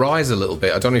makes it rise a little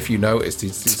bit. I don't know if you noticed.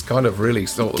 It's kind of really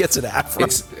sort of gets it afro.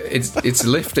 It's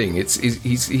lifting.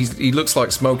 He looks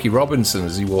like Smokey Robinson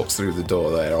as he walks through the door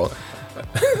there.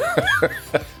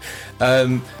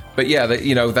 But yeah,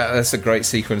 that's a great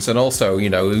sequence, and also you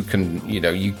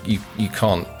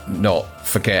can't not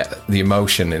forget the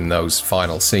emotion in those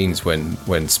final scenes when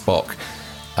Spock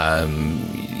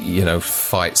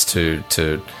fights to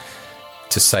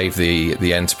save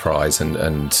the Enterprise and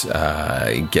ends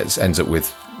up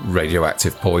with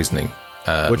radioactive poisoning,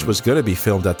 which was going to be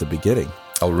filmed at the beginning.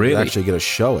 Oh, really? They're actually going to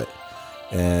show it,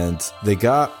 and they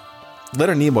got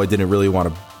Leonard Nimoy didn't really want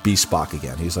to be Spock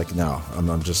again. He's like, no,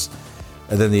 I'm just.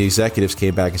 And then the executives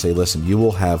came back and say, listen, you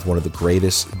will have one of the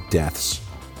greatest deaths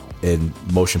in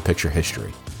motion picture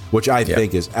history, which I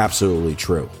think is absolutely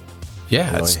true.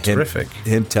 Yeah, it's terrific.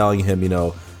 Him telling him,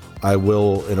 I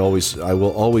will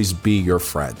always be your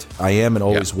friend. I am and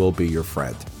always will be your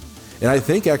friend. And I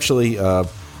think actually, I'm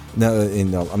going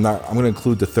to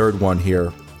include the third one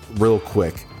here real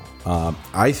quick.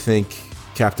 I think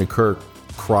Captain Kirk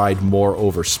cried more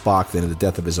over Spock than the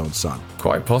death of his own son.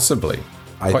 Quite possibly.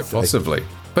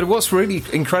 But what's really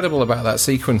incredible about that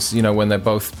sequence, when they're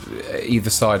both either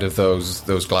side of those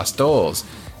glass doors,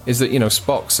 is that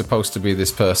Spock's supposed to be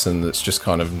this person that's just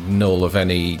kind of null of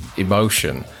any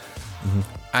emotion, mm-hmm.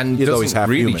 and he's always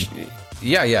half human.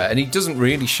 Yeah, and he doesn't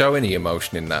really show any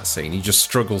emotion in that scene. He just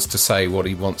struggles to say what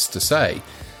he wants to say.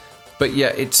 But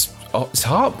yeah, it's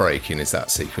heartbreaking, is that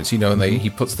sequence, and he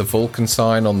puts the Vulcan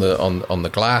sign on the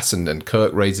glass, and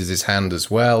Kirk raises his hand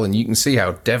as well, and you can see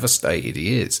how devastated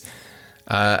he is.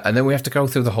 And then we have to go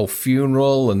through the whole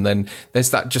funeral, and then there's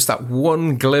that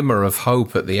one glimmer of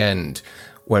hope at the end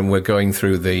when we're going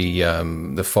through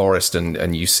the forest,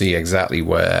 and you see exactly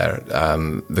where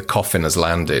the coffin has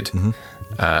landed, mm-hmm.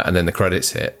 And then the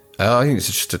credits hit. I think it's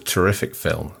just a terrific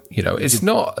film. It's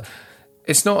not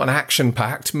an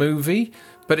action-packed movie,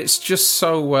 but it's just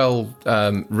so well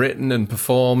written and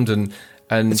performed, and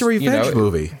And it's a revenge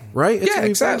movie, right? It's yeah,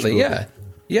 exactly. Movie.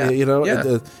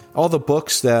 Yeah. All the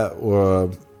books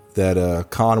that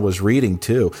Khan was reading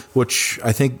too, which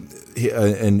I think,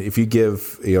 and if you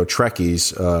give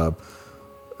Trekkies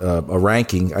a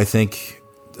ranking, I think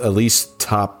at least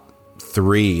top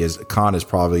 3 is Khan is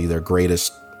probably their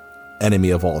greatest enemy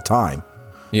of all time.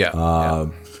 Yeah.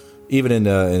 Even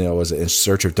was In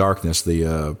Search of Darkness,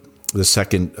 the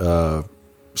second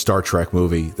Star Trek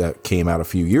movie that came out a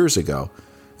few years ago.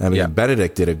 I mean,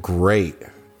 Benedict did a great.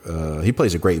 He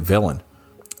plays a great villain.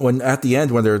 When at the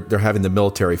end, when they're having the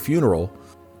military funeral,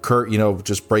 Kirk,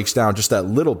 just breaks down just that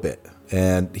little bit,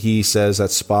 and he says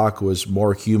that Spock was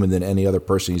more human than any other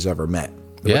person he's ever met.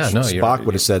 Spock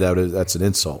would have said that's an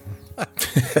insult.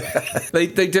 They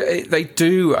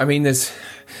do. I mean, there's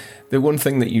the one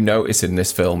thing that you notice in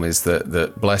this film is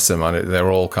that bless them, they're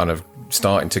all kind of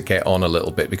starting to get on a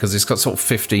little bit because it's got sort of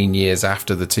 15 years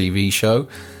after the TV show.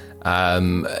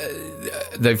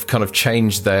 They've kind of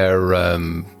changed their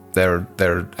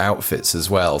outfits as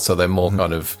well, so they're more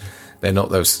kind of, they're not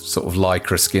those sort of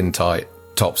lycra skin tight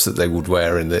tops that they would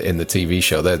wear in the TV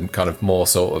show. They're kind of more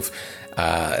sort of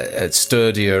a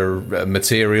sturdier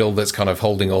material that's kind of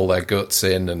holding all their guts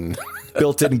in and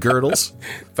built-in girdles,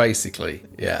 basically.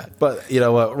 Yeah, but you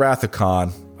know what, Wrath of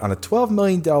Khan on a $12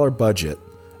 million budget,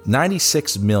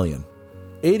 $96 million,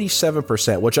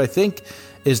 87%, which I think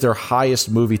is their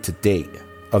highest movie to date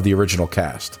of the original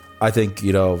cast. I think,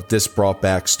 this brought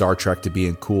back Star Trek to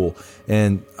being cool.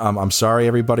 And I'm sorry,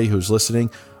 everybody who's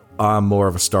listening, I'm more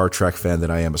of a Star Trek fan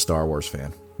than I am a Star Wars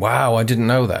fan. Wow, I didn't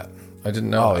know that. I didn't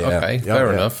know that. Yeah. Okay,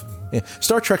 fair enough. Yeah.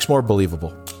 Star Trek's more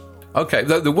believable. Okay,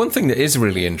 the one thing that is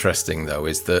really interesting, though,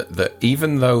 is that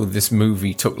even though this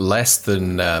movie took less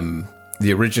than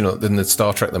the original, than the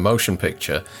Star Trek the Motion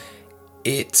Picture,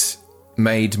 it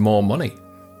made more money.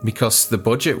 Because the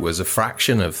budget was a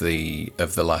fraction of the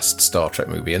last Star Trek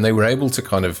movie, and they were able to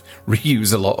kind of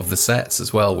reuse a lot of the sets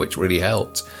as well, which really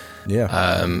helped.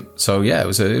 Yeah. So yeah, it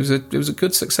was a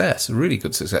good success, a really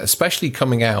good success, especially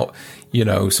coming out,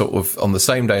 sort of on the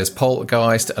same day as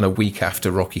Poltergeist and a week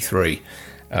after Rocky III.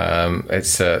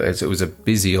 It was a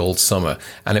busy old summer,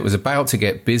 and it was about to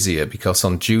get busier because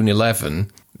on June 11,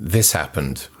 this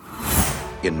happened.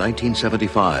 In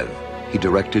 1975, he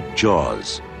directed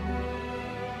Jaws.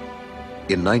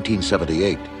 In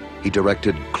 1978, he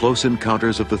directed Close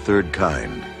Encounters of the Third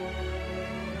Kind.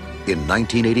 In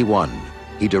 1981,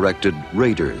 he directed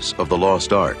Raiders of the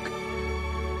Lost Ark.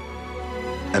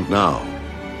 And now,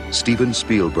 Steven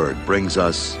Spielberg brings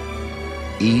us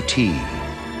E.T.,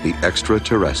 the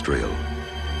Extraterrestrial.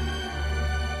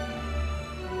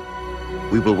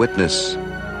 We will witness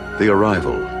the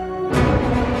arrival,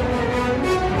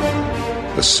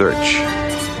 the search,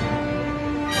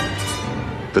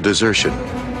 the desertion,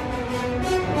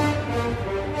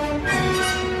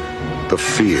 the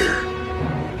fear,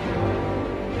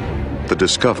 the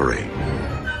discovery,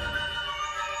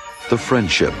 the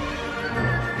friendship.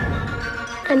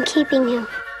 I'm keeping him.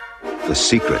 The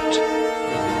secret,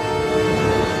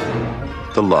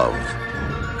 the love,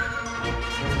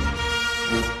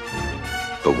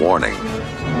 the warning,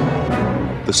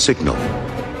 the signal,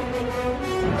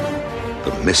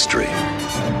 the mystery,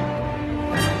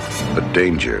 the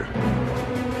danger.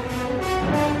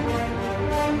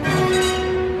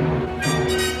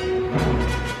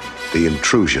 The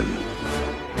intrusion.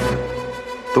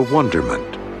 The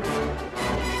wonderment.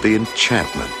 The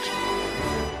enchantment.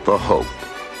 The hope.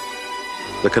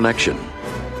 The connection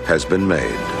has been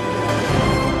made.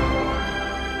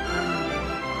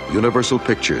 Universal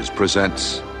Pictures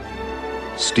presents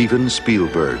Steven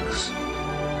Spielberg's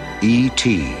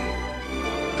E.T.,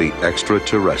 the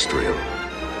Extraterrestrial.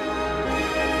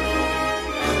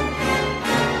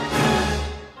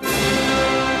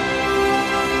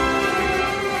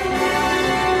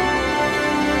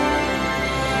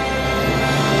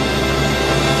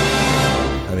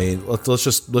 Let's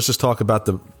just talk about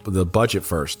the budget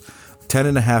first.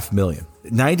 $10.5 million,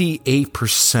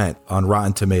 98% on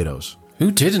Rotten Tomatoes. Who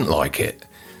didn't like it?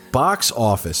 Box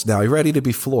office. Now, are you ready to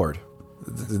be floored?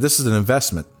 This is an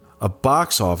investment. A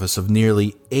box office of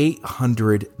nearly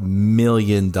 $800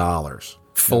 million.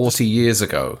 40 years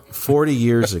ago. 40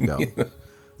 years ago.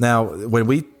 Now, when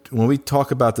we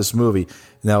talk about this movie,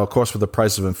 now, of course, with the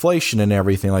price of inflation and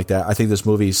everything like that, I think this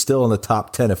movie is still in the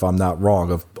top 10, if I'm not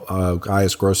wrong, of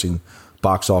highest grossing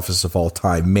box office of all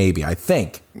time. Maybe. I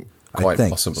think.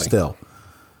 Possibly. Still.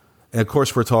 And, of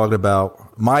course, we're talking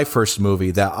about my first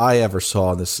movie that I ever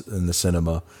saw in the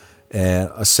cinema, and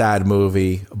a sad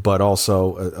movie, but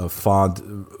also a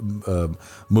fond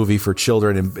movie for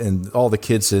children and all the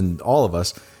kids and all of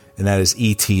us. and that is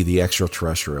E.T. the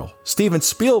Extraterrestrial. Steven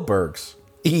Spielberg's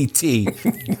E.T.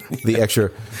 the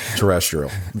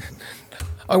Extraterrestrial.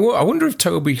 I wonder if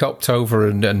Toby hopped over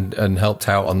and helped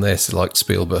out on this, like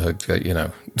Spielberg, you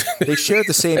know. They shared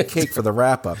the same cake for the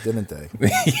wrap-up, didn't they?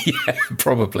 Yeah,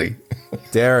 probably.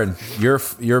 Darren,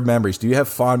 your memories. Do you have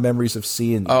fond memories of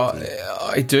seeing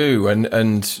I do,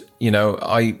 and you know,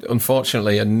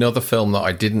 unfortunately, another film that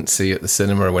I didn't see at the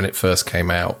cinema when it first came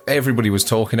out. Everybody was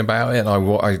talking about it, and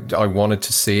I wanted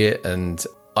to see it, and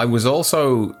I was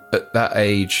also, at that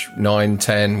age, 9,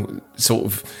 10, sort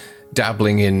of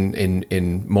dabbling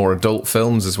in more adult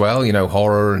films as well, you know,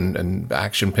 horror and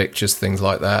action pictures, things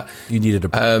like that. You needed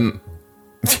a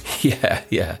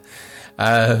yeah.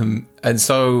 And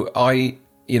so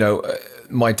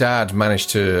my dad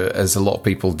managed to, as a lot of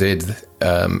people did,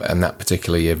 and that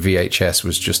particular year, VHS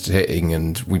was just hitting,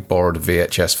 and we borrowed a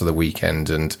VHS for the weekend,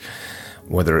 and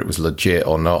whether it was legit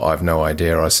or not, I've no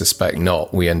idea. I suspect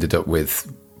not. We ended up with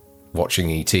watching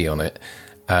E.T. on it.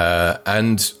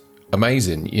 And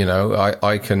amazing, you know,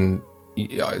 I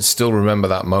still remember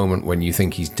that moment when you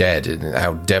think he's dead and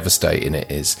how devastating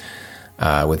it is,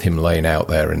 with him laying out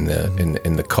there in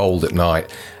the cold at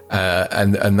night,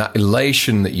 and that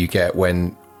elation that you get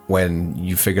when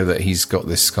you figure that he's got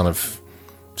this kind of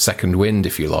second wind,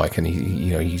 if you like, and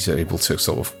he's able to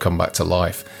sort of come back to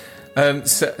life.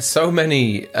 So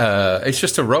many. It's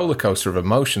just a roller coaster of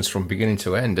emotions from beginning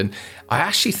to end, and I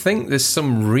actually think there's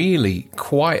some really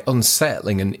quite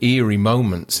unsettling and eerie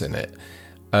moments in it,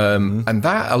 and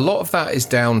that a lot of that is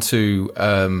down to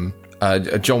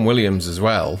John Williams as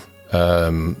well.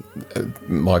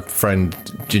 My friend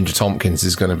Ginger Tompkins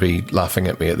is going to be laughing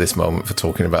at me at this moment for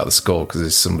talking about the score, because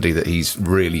it's somebody that he's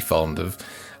really fond of.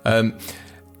 At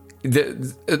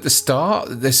the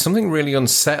start, there's something really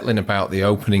unsettling about the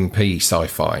opening piece, I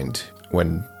find,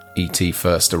 when E.T.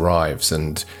 first arrives,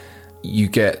 and you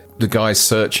get the guys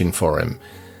searching for him,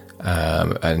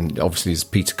 and obviously there's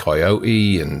Peter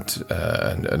Coyote and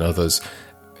others.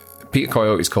 Peter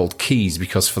Coyote is called Keys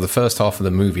because for the first half of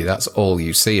the movie, that's all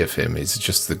you see of him is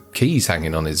just the keys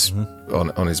hanging on his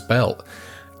on his belt.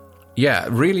 Yeah,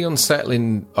 really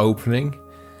unsettling opening.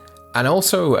 And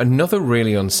also another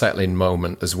really unsettling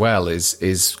moment as well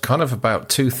is kind of about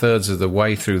 2/3 of the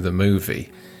way through the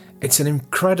movie. It's an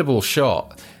incredible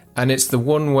shot, and it's the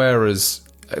one where as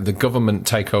the government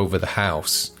take over the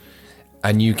house,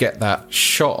 and you get that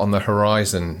shot on the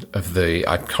horizon of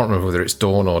I can't remember whether it's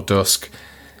dawn or dusk,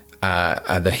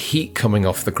 and the heat coming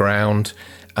off the ground,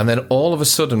 and then all of a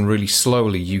sudden, really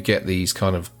slowly, you get these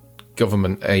kind of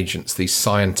government agents, these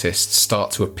scientists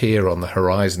start to appear on the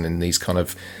horizon in these kind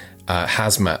of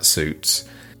hazmat suits,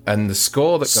 and the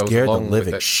score that goes scared along the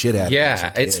living with it, shit out of me.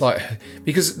 Yeah, it's like,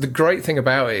 because the great thing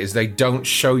about it is they don't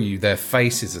show you their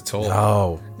faces at all.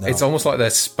 No. It's almost like they're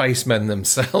spacemen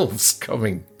themselves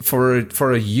coming. For a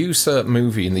USERP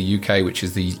movie in the UK, which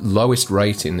is the lowest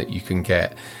rating that you can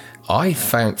get, I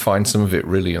find some of it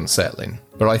really unsettling.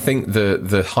 But I think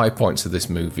the high points of this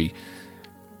movie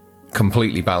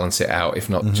completely balance it out, if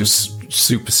not just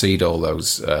supersede all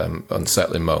those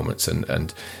unsettling moments,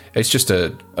 and it's just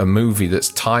a movie that's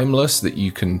timeless, that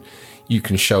you can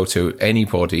show to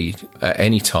anybody at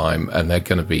any time and they're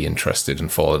going to be interested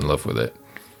and fall in love with it.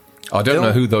 I don't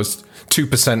know who those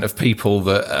 2% of people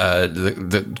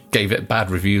that gave it bad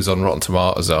reviews on Rotten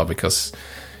Tomatoes are, because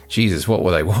Jesus, what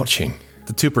were they watching?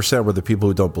 The 2% were the people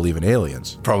who don't believe in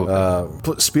aliens.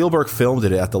 Probably. Spielberg filmed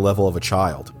it at the level of a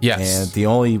child. Yes. And the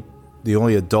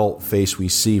only adult face we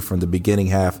see from the beginning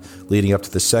half leading up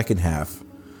to the second half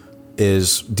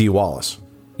is Dee Wallace,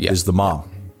 is the mom.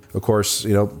 Of course,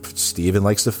 you know, Steven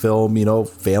likes to film, you know,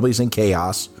 families in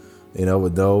chaos, you know,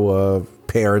 with no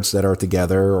parents that are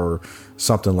together or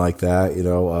something like that, you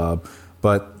know.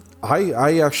 But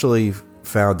I actually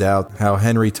found out how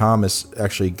Henry Thomas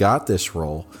actually got this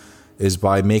role is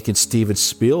by making Steven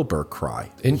Spielberg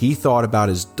cry. He thought about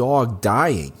his dog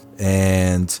dying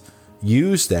and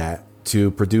used that to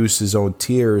produce his own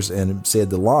tears and said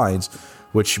the lines,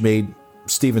 which made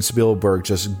Steven Spielberg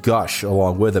just gush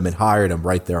along with him and hired him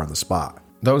right there on the spot.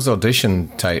 Those audition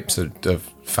tapes are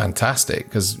fantastic,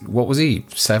 because what was he,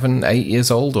 7, 8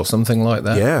 years old or something like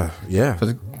that? Yeah.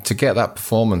 To get that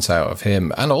performance out of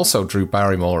him, and also Drew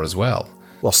Barrymore as well.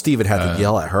 Well, Steven had to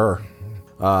yell at her.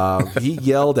 He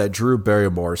yelled at Drew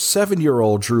Barrymore,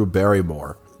 7-year-old Drew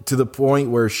Barrymore, to the point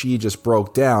where she just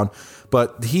broke down.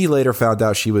 But he later found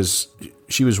out she was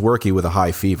working with a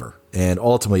high fever, and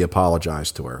ultimately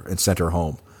apologized to her and sent her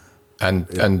home,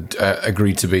 and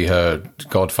agreed to be her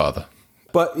godfather.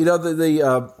 But you know,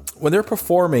 the when they're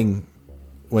performing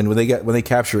when they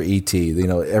capture ET,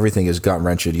 everything is gut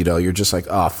wrenching. You're just like,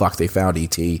 oh fuck, they found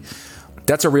ET.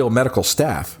 That's a real medical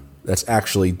staff that's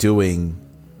actually doing,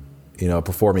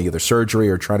 performing either surgery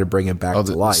or trying to bring him back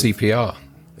to life. CPR.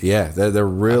 Yeah, they're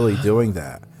really doing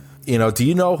that. Do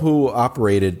you know who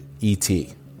operated ET?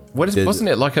 Wasn't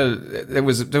it like there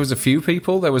was a few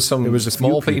people? There was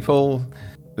small people.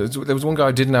 There was one guy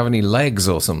who didn't have any legs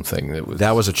or something.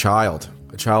 That was a child.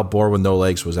 A child born with no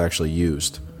legs was actually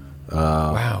used.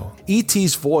 Wow.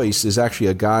 E.T.'s voice is actually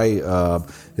a guy.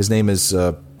 His name is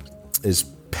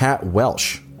Pat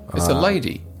Welsh. It's a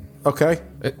lady. Okay.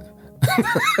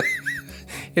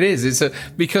 It is.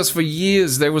 Because for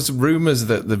years there was rumors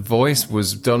that the voice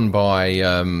was done by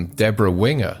Deborah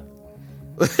Winger.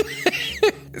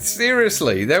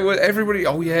 Seriously, everybody.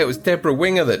 Oh yeah, it was Deborah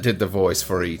Winger that did the voice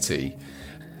for E.T.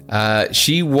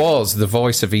 She was the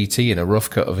voice of E.T. in a rough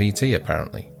cut of E.T.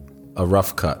 apparently. A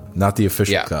rough cut, not the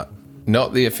official cut.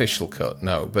 Not the official cut,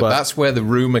 no. But that's where the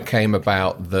rumor came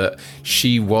about that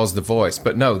she was the voice.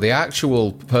 But no, the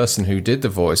actual person who did the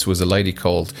voice was a lady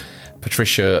called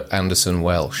Patricia Anderson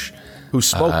Welsh, who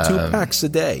smoked 2 packs a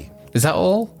day. Is that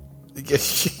all?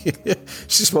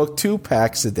 She smoked 2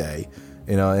 packs a day,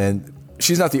 and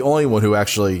she's not the only one who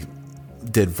actually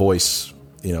did voice,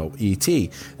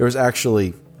 E.T. There was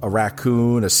actually a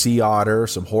raccoon, a sea otter,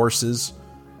 some horses,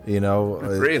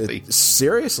 Really?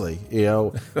 Seriously,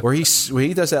 where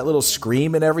he does that little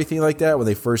scream and everything like that when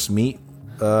they first meet.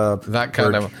 That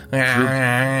kind of...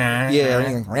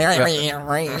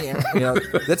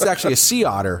 That's actually a sea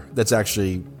otter that's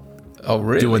actually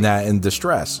really? Doing that in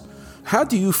distress. How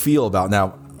do you feel about...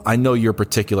 Now, I know you're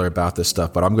particular about this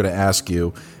stuff, but I'm going to ask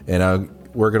you, and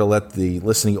we're going to let the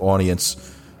listening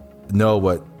audience know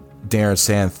what Darren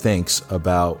Sand thinks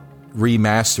about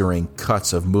remastering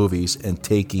cuts of movies and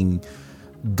taking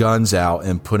guns out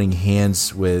and putting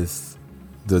hands with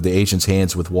the agent's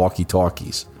hands with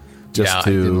walkie-talkies. I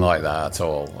didn't like that at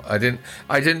all. I didn't.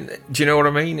 Do you know what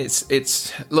I mean?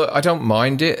 It's. Look, I don't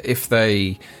mind it if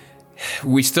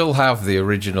we still have the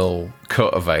original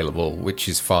cut available, which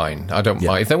is fine. I don't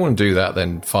mind if they want to do that.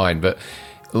 Then fine. But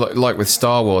like with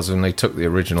Star Wars, when they took the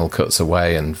original cuts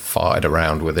away and fired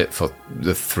around with it for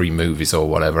the 3 movies or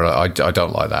whatever, I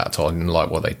don't like that at all. I didn't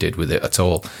like what they did with it at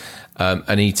all.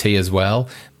 And E.T. as well.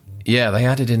 Yeah, they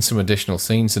added in some additional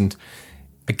scenes and.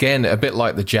 Again, a bit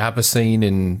like the Jabba scene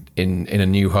in A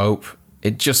New Hope,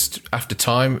 it just after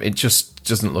time it just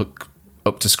doesn't look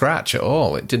up to scratch at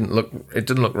all. It didn't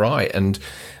look right. And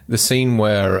the scene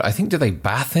where I think did they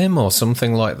bath him or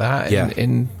something like that?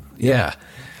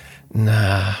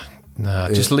 Nah.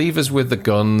 Just leave us with the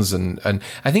guns and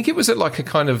I think it was at like a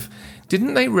kind of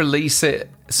didn't they release it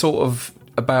sort of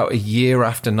about a year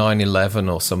after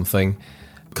 9/11 or something?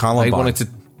 Columbine.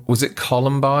 Was it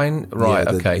Columbine? Right.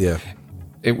 Okay. Yeah.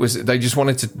 It was. They just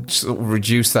wanted to sort of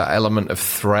reduce that element of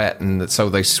threat, and so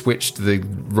they switched the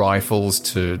rifles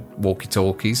to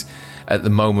walkie-talkies at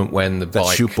the moment when the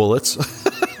bike shoot bullets.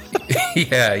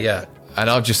 yeah. And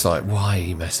I'm just like, why are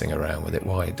you messing around with it?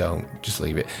 Why don't just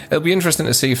leave it? It'll be interesting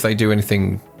to see if they do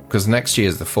anything because next year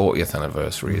is the 40th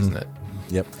anniversary, isn't it?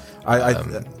 Yep.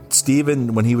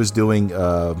 Steven, when he was doing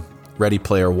Ready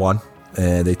Player One,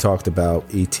 and they talked about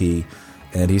E.T.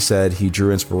 And he said he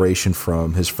drew inspiration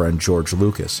from his friend George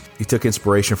Lucas. He took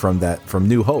inspiration from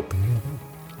New Hope.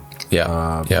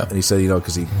 Yeah. And he said,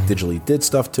 because he digitally did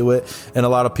stuff to it. And a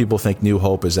lot of people think New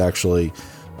Hope is actually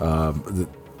the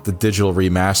digital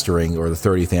remastering or the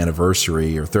 30th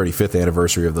anniversary or 35th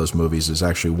anniversary of those movies is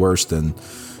actually worse than,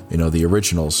 the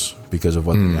originals because of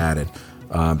what they added.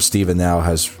 Steven now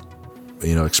has,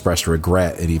 expressed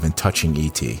regret at even touching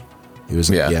E.T. He was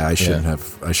I shouldn't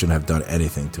have done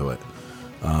anything to it.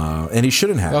 And he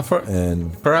shouldn't have.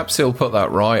 Well, perhaps he'll put that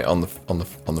right on the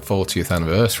 40th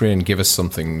anniversary and give us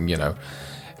something,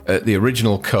 the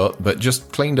original cut, but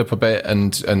just cleaned up a bit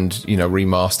and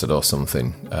remastered or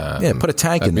something. Put a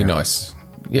tank in there. That'd be nice.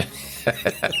 Yeah.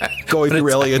 Going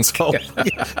through Elliot's home.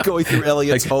 Going through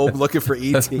Elliot's home looking for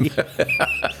E.T.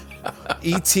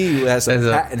 E.T. has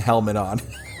a hat and helmet on.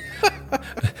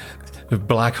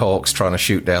 Black Hawk's trying to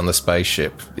shoot down the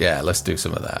spaceship. Yeah, let's do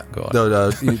some of that. Go on.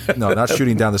 No, not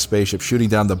shooting down the spaceship. Shooting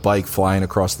down the bike flying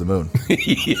across the moon.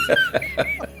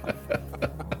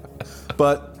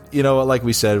 But like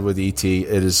we said with E.T.,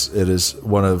 it is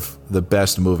one of the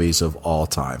best movies of all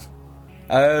time.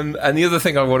 And the other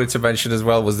thing I wanted to mention as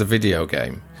well was the video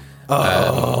game.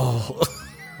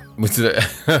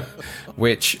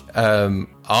 Which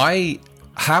I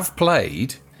have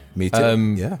played. Me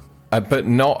too. Yeah. But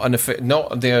not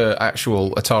the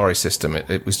actual Atari system.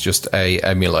 It was just a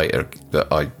emulator that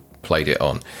I played it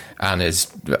on, and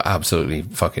is absolutely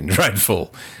fucking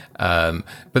dreadful. But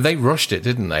they rushed it,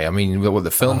 didn't they? I mean,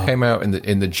 the film came out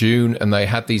in the June, and they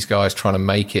had these guys trying to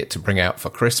make it to bring out for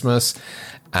Christmas,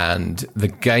 and the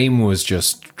game was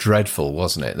just dreadful,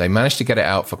 wasn't it? They managed to get it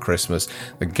out for Christmas.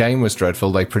 The game was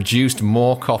dreadful. They produced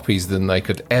more copies than they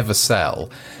could ever sell,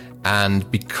 and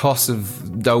because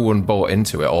of no one bought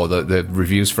into it, or the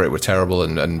reviews for it were terrible,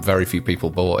 and very few people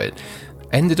bought it,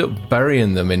 ended up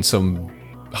burying them in some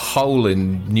hole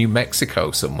in New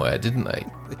Mexico somewhere, didn't they?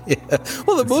 Yeah.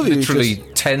 Well, the movie literally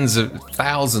tens of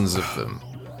thousands of them.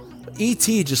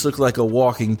 E.T. just looked like a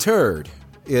walking turd.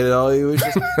 You know,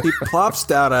 he plops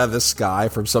down out of the sky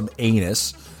from some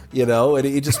anus, you know, and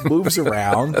he just moves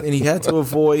around, and he had to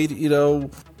avoid, you know,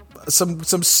 some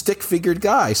stick-figured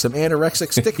guy, some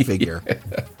anorexic stick figure,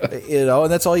 you know,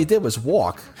 and that's all he did was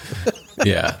walk.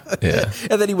 Yeah.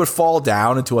 And then he would fall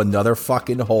down into another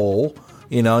fucking hole.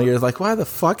 You know, you're like, why the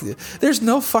fuck? There's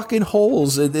no fucking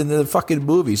holes in the fucking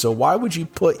movie, so why would you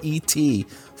put E.T.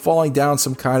 falling down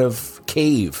some kind of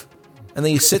cave? And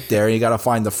then you sit there and you got to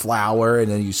find the flower, and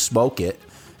then you smoke it,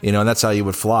 you know, and that's how you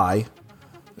would fly,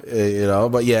 you know.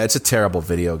 But yeah, it's a terrible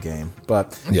video game.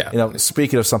 But, yeah, you know,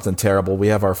 speaking of something terrible, we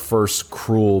have our first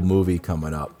Cruel movie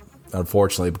coming up,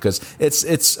 unfortunately, because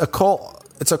it's a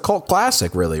cult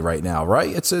classic, really, right now,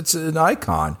 right? It's an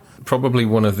icon. Probably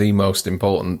one of the most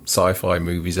important sci-fi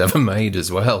movies ever made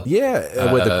as well.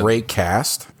 Yeah, with a great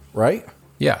cast, right?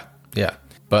 Yeah.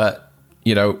 But,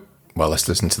 you know, well, let's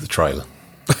listen to the trailer.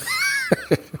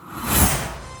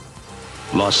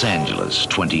 Los Angeles,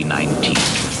 2019.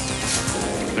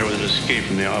 There was an escape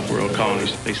from the off-world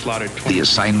colonies. They slaughtered 20. The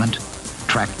assignment?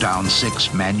 Track down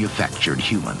 6 manufactured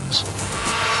humans.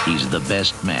 He's the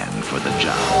best man for the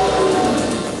job.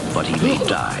 But he may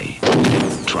die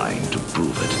trying to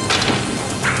prove it.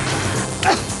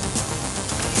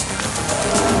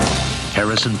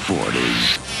 Harrison Ford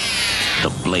is the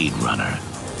Blade Runner.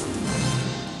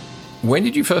 When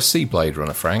did you first see Blade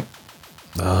Runner, Frank?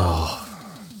 Oh,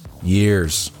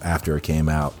 years after it came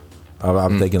out.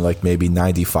 I'm thinking like maybe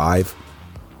 95.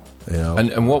 You know.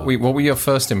 And what were your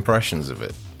first impressions of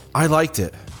it? I liked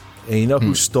it. And you know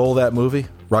who stole that movie?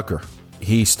 Rucker.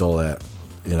 He stole that.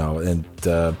 You know, and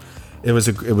it was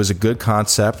a good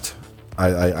concept.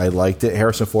 I liked it.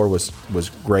 Harrison Ford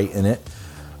was great in it,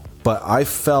 but I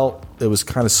felt it was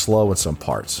kind of slow in some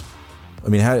parts. I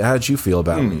mean, how did you feel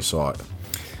about it when you saw it?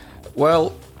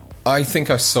 Well, I think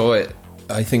I saw it,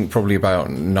 I think probably about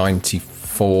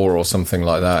 94 or something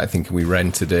like that. I think we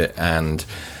rented it, and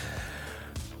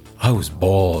I was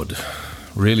bored,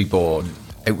 really bored.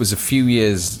 It was a few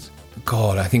years,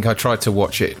 God, I think I tried to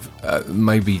watch it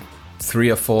maybe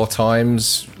 3 or 4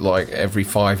 times, like every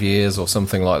 5 years or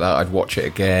something like that. I'd watch it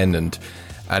again, and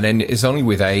then it's only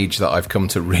with age that I've come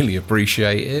to really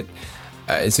appreciate it.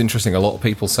 It's interesting, a lot of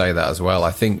people say that as well.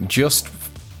 I think just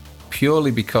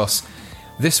purely because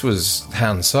this was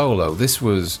Han Solo, this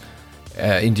was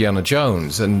Indiana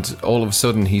Jones, and all of a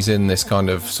sudden he's in this kind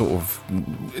of sort of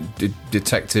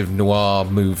detective noir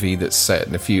movie that's set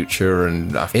in the future,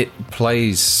 and it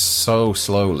plays so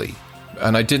slowly.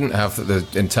 And I didn't have the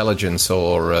intelligence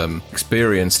or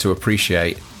experience to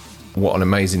appreciate what an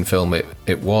amazing film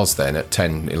it was then at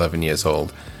 10, 11 years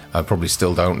old. I probably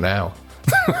still don't now.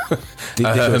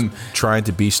 Trying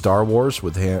to be Star Wars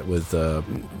with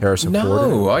Harrison Ford?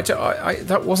 No, I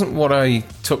that wasn't what I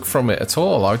took from it at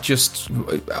all. I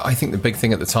think the big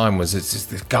thing at the time was it's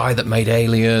this guy that made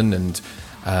Alien and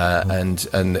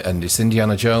it's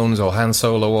Indiana Jones or Han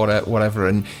Solo or whatever,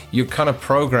 and you're kind of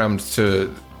programmed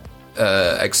to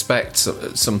expect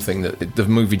something that the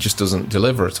movie just doesn't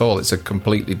deliver at all. It's a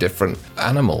completely different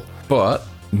animal. But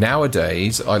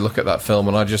nowadays, I look at that film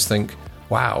and I just think,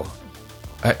 wow,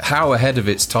 how ahead of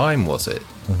its time was it?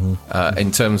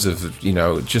 In terms of, you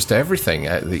know, just everything,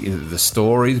 the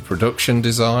story, the production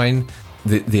design,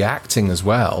 the acting as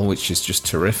well, which is just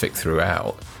terrific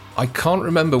throughout. I can't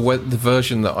remember what the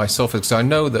version that I saw, because I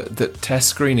know that test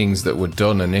screenings that were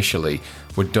done initially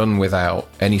were done without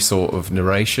any sort of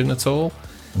narration at all,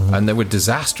 and they were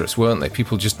disastrous, weren't they?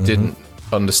 People just didn't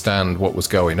understand what was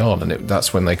going on, and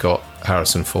that's when they got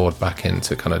Harrison Ford back in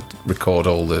to kind of record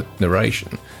all the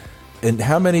narration. And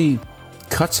how many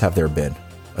cuts have there been?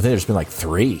 I think there's been like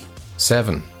 3.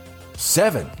 7.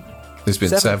 7? There's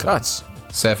been 7 cuts.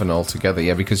 7 altogether,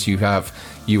 yeah, because you have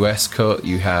US cut,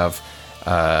 you have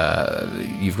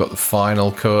you've got the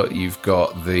final cut, you've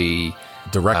got the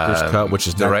director's cut, which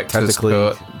is technically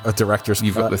a director's cut.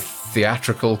 You've got the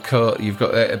theatrical cut. You've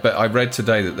got, but I read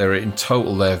today that there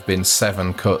have been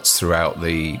 7 cuts throughout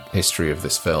the history of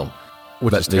this film,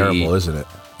 which is terrible, isn't it?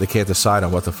 They can't decide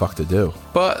on what the fuck to do.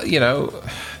 But you know,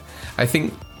 I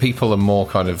think people are more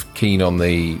kind of keen on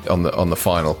the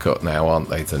final cut now, aren't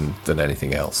they, than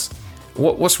anything else.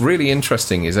 What's really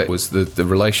interesting is it was the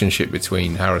relationship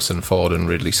between Harrison Ford and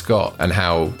Ridley Scott and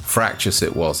how fractious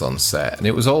it was on set. And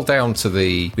it was all down to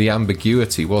the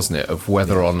ambiguity, wasn't it, of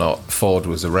whether or not Ford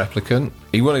was a replicant.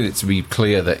 He wanted it to be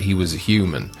clear that he was a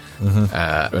human.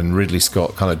 And Ridley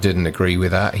Scott kind of didn't agree with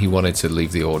that. He wanted to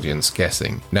leave the audience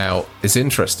guessing. Now, it's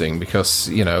interesting because,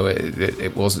 you know,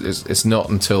 it's not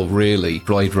until really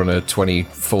Blade Runner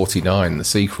 2049, the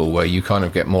sequel, where you kind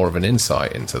of get more of an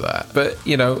insight into that. But,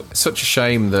 you know, such a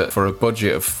shame that for a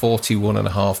budget of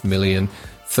 $41.5 million,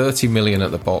 $30 million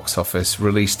at the box office,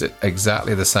 released it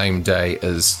exactly the same day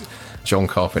as John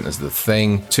Carpenter's The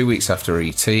Thing, 2 weeks after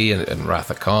E.T. and Wrath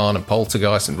of Khan and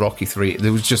Poltergeist and Rocky III.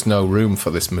 There was just no room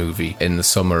for this movie in the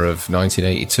summer of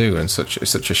 1982, and such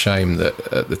a shame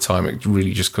that at the time it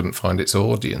really just couldn't find its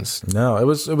audience. No, it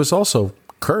was also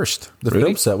cursed. The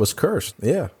film set was cursed.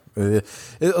 Yeah. A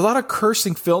lot of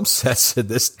cursing film sets in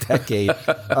this decade.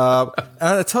 And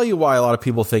I'll tell you why a lot of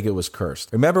people think it was cursed.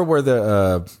 Remember where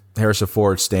the Harrison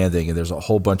Ford standing, and there's a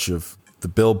whole bunch of the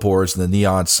billboards and the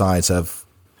neon signs have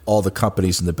all the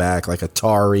companies in the back, like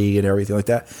Atari and everything like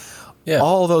that. Yeah.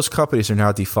 All those companies are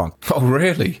now defunct. Oh,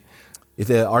 really?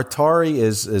 Atari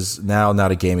is now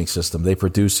not a gaming system. They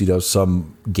produce,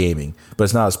 some gaming, but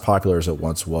it's not as popular as it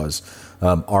once was.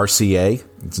 RCA,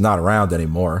 it's not around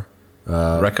anymore.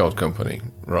 Record company,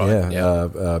 right?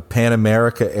 Yeah. Pan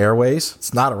America Airways,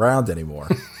 it's not around anymore.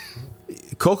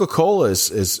 Coca-Cola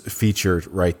is featured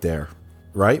right there.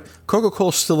 Right?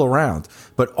 Coca-Cola's still around,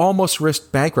 but almost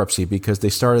risked bankruptcy because they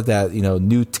started that,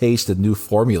 new taste and new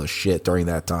formula shit during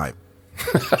that time.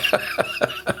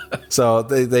 So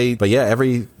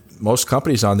most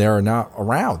companies on there are not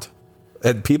around,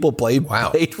 and people play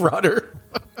Blade Runner.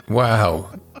 Wow.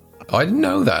 I didn't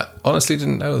know that. Honestly,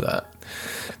 didn't know that.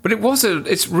 But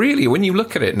it's really, when you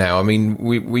look at it now, I mean,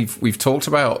 we've talked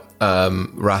about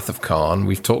Wrath of Khan,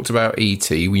 we've talked about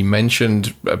E.T., we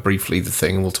mentioned briefly The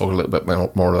Thing, and we'll talk a little bit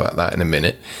more about that in a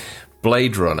minute.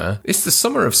 Blade Runner, it's the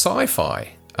summer of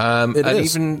sci-fi. And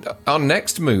even our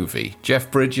next movie,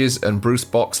 Jeff Bridges and Bruce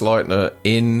Boxleitner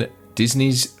in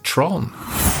Disney's Tron.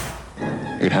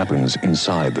 It happens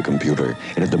inside the computer,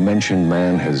 in a dimension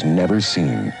man has never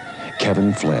seen.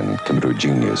 Kevin Flynn, computer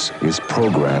genius, is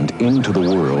programmed into the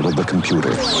world of the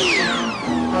computer.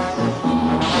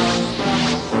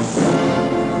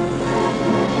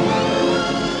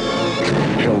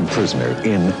 Held prisoner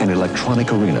in an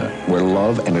electronic arena where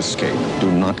love and escape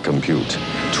do not compute.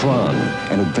 Tron,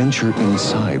 an adventure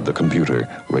inside the computer,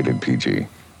 rated PG.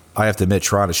 I have to admit,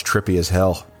 Tron is trippy as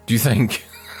hell. Do you think?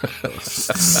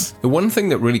 The one thing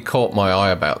that really caught my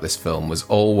eye about this film was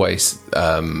always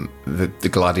the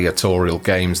gladiatorial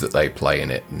games that they play in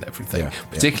it and everything,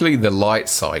 particularly the light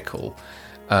cycle.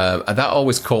 And that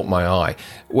always caught my eye.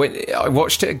 When I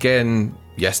watched it again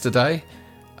yesterday,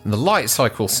 and the light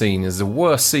cycle scene is the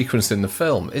worst sequence in the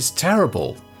film. It's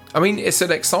terrible. I mean, it's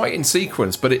an exciting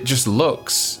sequence, but it just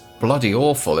looks bloody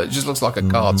awful. It just looks like a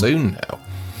cartoon now.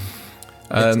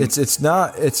 It's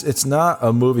not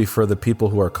a movie for the people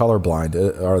who are colorblind,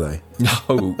 are they?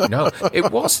 No.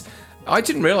 It was. I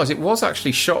didn't realize it was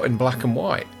actually shot in black and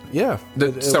white. Yeah.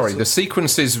 The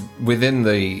sequences within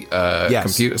the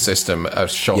computer system are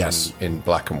shot in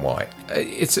black and white.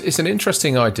 It's an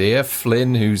interesting idea.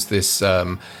 Flynn, who's this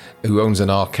who owns an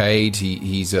arcade,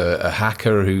 he's a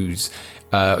hacker who's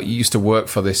used to work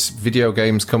for this video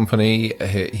games company.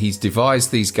 He's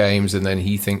devised these games, and then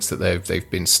he thinks that they've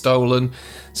been stolen.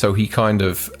 So he kind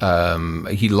of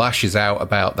he lashes out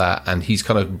about that, and he's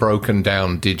kind of broken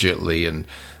down digitally and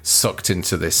sucked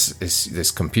into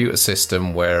this computer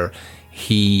system where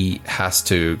he has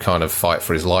to kind of fight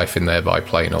for his life in there by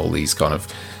playing all these kind of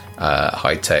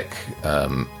high-tech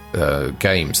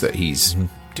games that he's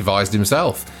devised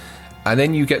himself. And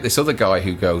then you get this other guy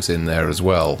who goes in there as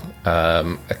well,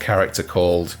 a character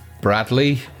called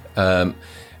Bradley,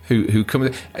 who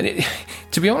comes. And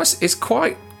to be honest, it's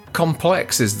quite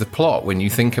complex is the plot when you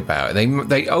think about it.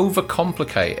 They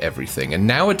overcomplicate everything, and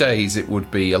nowadays it would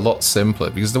be a lot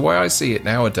simpler, because the way I see it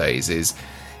nowadays is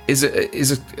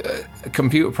a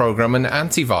computer program and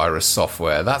antivirus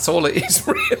software. That's all it is,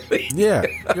 really. Yeah,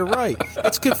 you're right.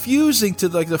 It's confusing to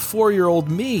like the 4-year-old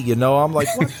me. I'm like,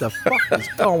 what the fuck is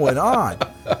going on?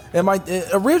 And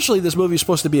originally this movie was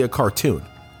supposed to be a cartoon.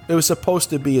 It was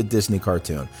supposed to be a Disney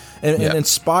cartoon, and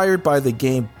inspired by the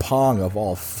game Pong of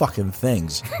all fucking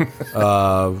things.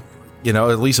 At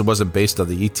least it wasn't based on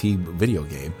the E.T. video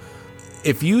game.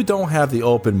 If you don't have the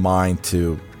open mind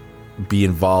to be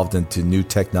involved into new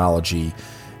technology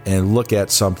and look at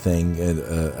something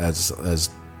as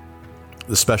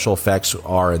the special effects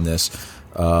are in this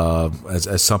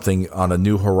as something on a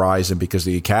new horizon, because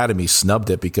the Academy snubbed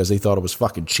it because they thought it was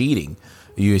fucking cheating,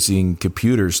 using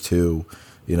computers to,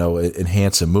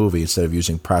 enhance a movie instead of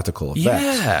using practical effects.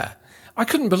 Yeah. I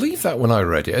couldn't believe that when I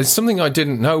read it. It's something I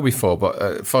didn't know before,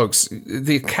 but folks,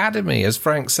 the Academy, as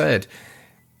Frank said,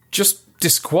 just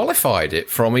disqualified it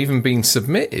from even being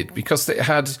submitted because it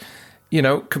had,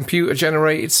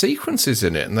 computer-generated sequences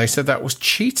in it, and they said that was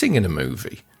cheating in a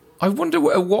movie. I wonder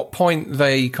at what point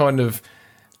they kind of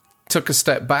took a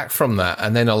step back from that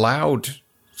and then allowed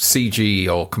CG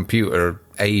or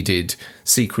computer-aided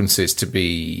sequences to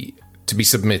be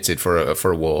submitted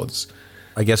for awards.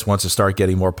 I guess once it started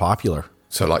getting more popular.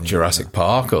 So like Jurassic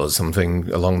Park or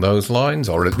something along those lines,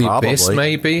 or The Abyss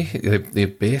maybe? The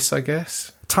Abyss, I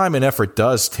guess. Time and effort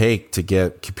does take to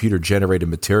get computer-generated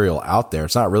material out there.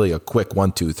 It's not really a quick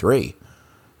 1, 2, 3.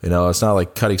 It's not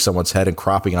like cutting someone's head and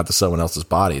cropping onto someone else's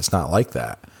body. It's not like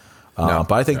that.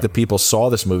 But I think that people saw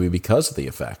this movie because of the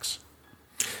effects.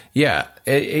 Yeah,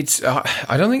 it's.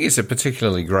 I don't think it's a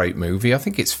particularly great movie. I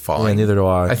think it's fine. Yeah, neither do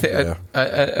I.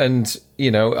 And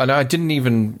I didn't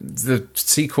even the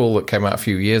sequel that came out a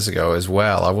few years ago as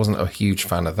well. I wasn't a huge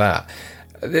fan of that.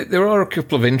 There are a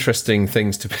couple of interesting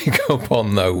things to pick up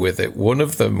on though with it. One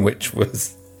of them, which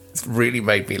really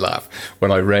made me laugh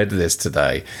when I read this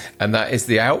today, and that is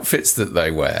the outfits that they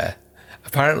wear.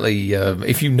 Apparently,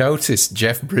 if you notice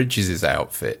Jeff Bridges'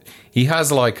 outfit, he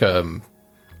has like a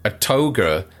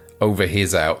toga over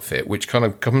his outfit, which kind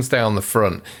of comes down the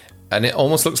front, and it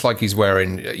almost looks like he's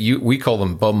wearing. We call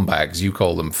them bum bags. You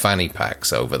call them fanny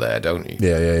packs over there, don't you?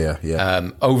 Yeah.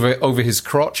 Over his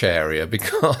crotch area,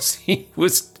 because he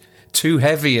was too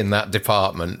heavy in that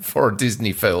department for a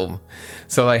Disney film,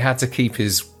 so they had to keep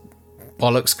his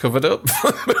bollocks covered up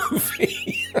for the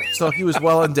movie. So he was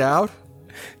well endowed.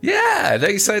 Yeah,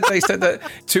 they said that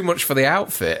too much for the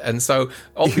outfit, and so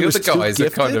all the other guys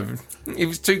are kind of. He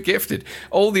was too gifted.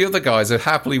 All the other guys are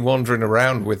happily wandering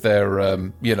around with their,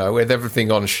 with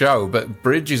everything on show. But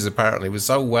Bridges apparently was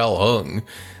so well hung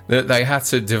that they had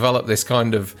to develop this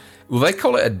kind of. Well, they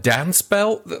call it a dance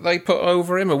belt that they put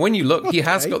over him, and when you look, he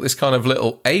has got this kind of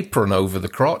little apron over the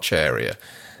crotch area.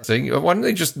 So why don't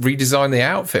they just redesign the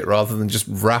outfit rather than just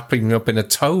wrapping up in a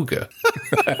toga?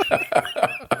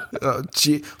 Oh,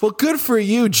 gee. Well, good for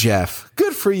you, Jeff.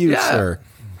 Good for you, sir.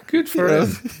 Good for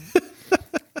him.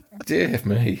 Dear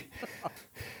me.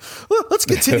 Well, let's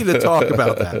continue to talk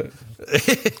about that.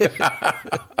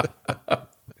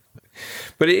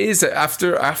 But it is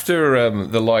after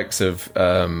the likes of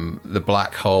The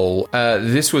Black Hole.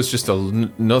 This was just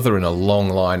another in a long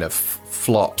line of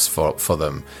flops for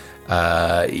them.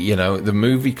 The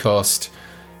movie cost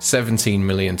 $17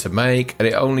 million to make, and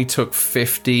it only took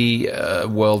 50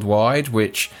 worldwide,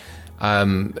 which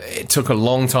it took a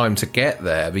long time to get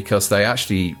there because they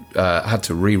actually had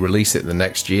to re-release it the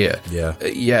next year.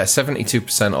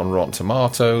 72% on Rotten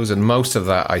Tomatoes, and most of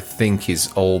that I think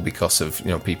is all because of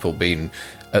people being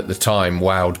at the time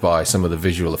wowed by some of the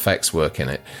visual effects work in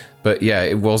it. But yeah,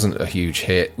 it wasn't a huge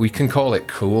hit. We can call it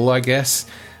cool, I guess.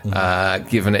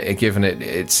 Given it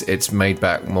it's made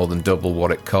back more than double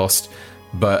what it cost.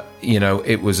 But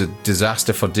it was a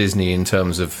disaster for Disney in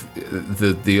terms of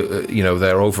the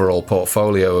their overall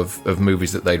portfolio of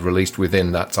movies that they'd released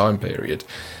within that time period.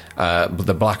 But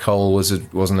The Black Hole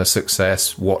wasn't a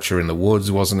success. Watcher in the Woods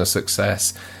wasn't a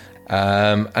success,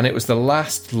 and it was the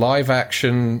last live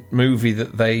action movie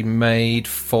that they made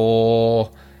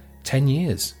for 10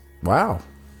 years. Wow.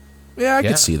 Yeah, I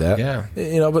could see that.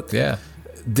 Yeah,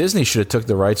 Disney should have took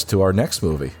the rights to our next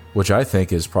movie, which I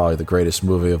think is probably the greatest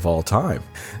movie of all time.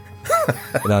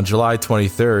 And on July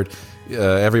 23rd,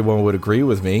 everyone would agree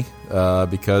with me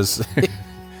because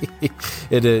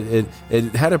it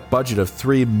had a budget of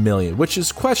 $3 million, which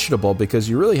is questionable because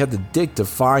you really had to dig to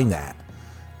find that.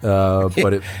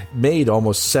 But it made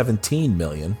almost $17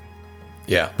 million.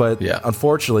 But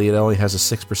unfortunately, it only has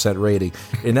a 6% rating,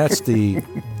 and that's the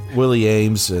Willie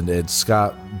Ames and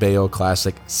Scott Baio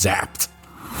classic, Zapped.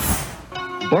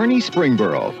 Barney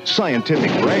Springboro, scientific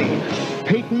brain.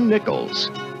 Peyton Nichols,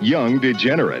 young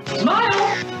degenerate.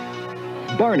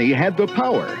 Smile! Barney had the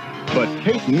power, but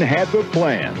Peyton had the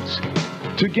plans.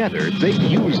 Together, they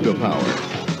used the power.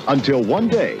 Until one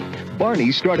day,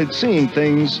 Barney started seeing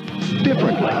things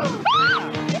differently.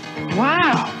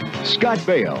 Wow! Scott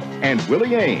Baio and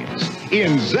Willie Ames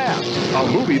in Zapped,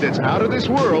 a movie that's out of this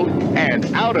world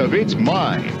and out of its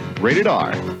mind. Rated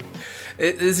R.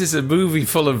 This is a movie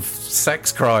full of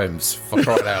sex crimes, for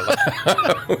crying out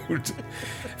loud.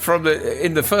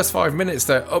 in the first 5 minutes,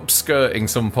 they're upskirting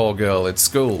some poor girl at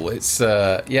school. It's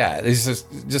this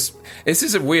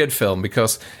is a weird film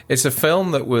because it's a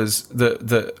film that was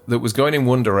that was going in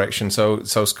one direction. So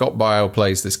Scott Baio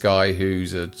plays this guy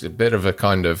who's a bit of a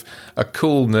kind of a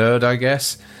cool nerd, I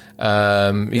guess.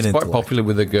 He's quite popular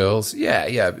with the girls.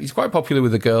 Yeah, he's quite popular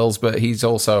with the girls, but he's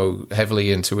also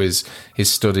heavily into his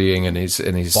studying and his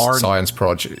science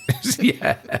projects.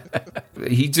 Yeah,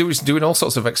 he's doing all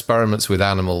sorts of experiments with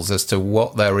animals as to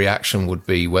what their reaction would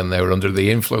be when they were under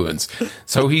the influence.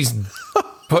 So he's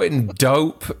putting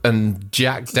dope and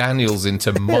Jack Daniels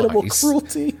into mice. Animal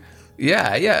cruelty.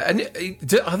 Yeah, and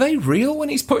are they real when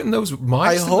he's putting those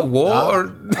mice in the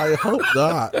water? I hope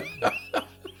not.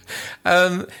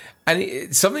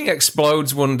 And something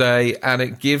explodes one day, and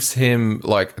it gives him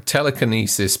like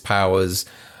telekinesis powers,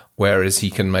 whereas he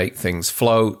can make things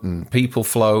float and people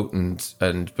float,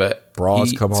 but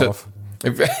bras come off.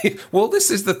 Well, this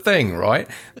is the thing, right?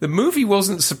 The movie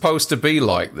wasn't supposed to be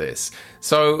like this.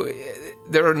 So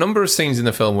there are a number of scenes in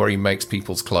the film where he makes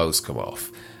people's clothes come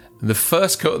off. The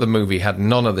first cut of the movie had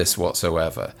none of this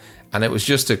whatsoever, and it was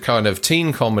just a kind of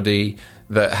teen comedy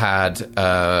that had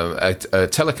a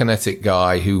telekinetic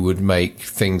guy who would make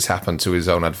things happen to his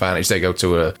own advantage. They go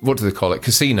to a, what do they call it,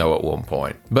 casino at one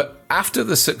point. But after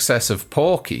the success of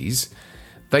Porky's,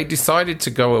 they decided to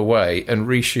go away and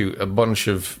reshoot a bunch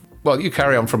of, well, you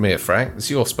carry on from here, Frank.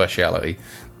 It's your speciality.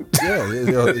 Yeah, you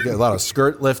get a lot of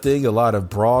skirt lifting, a lot of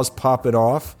bras popping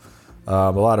off,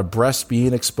 a lot of breasts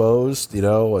being exposed,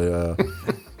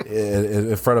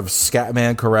 in front of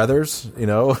Scatman Carruthers,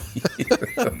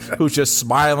 who's just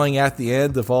smiling at the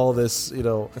end of all this,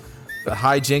 the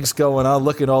hijinks going on,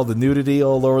 looking at all the nudity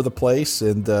all over the place,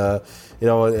 and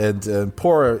and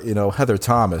poor Heather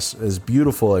Thomas, as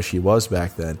beautiful as she was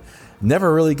back then,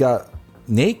 never really got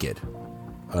naked,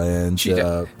 and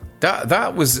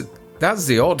that's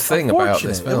the odd thing about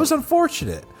this film. It was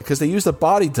unfortunate because they used a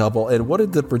body double, and what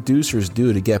did the producers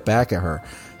do to get back at her?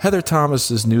 Heather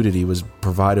Thomas's nudity was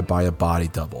provided by a body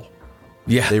double.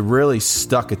 Yeah, they really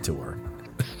stuck it to her.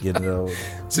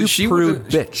 So she prude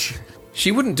bitch.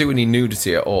 She wouldn't do any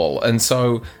nudity at all, and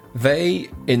so they,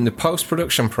 in the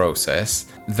post-production process,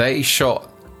 they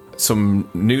shot some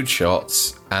nude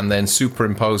shots and then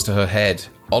superimposed her head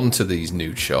onto these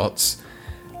nude shots.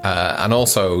 And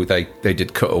also, they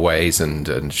did cutaways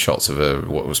and shots of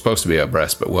what was supposed to be her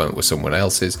breast but weren't, with someone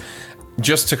else's,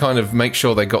 just to kind of make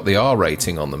sure they got the R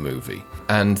rating on the movie.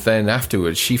 And then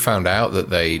afterwards, she found out that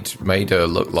they'd made her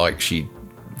look like she'd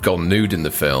gone nude in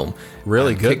the film.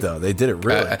 Really good, though. They did it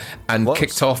really and close.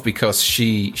 Kicked off because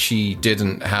she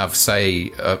didn't have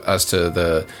say as to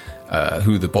the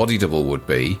who the body double would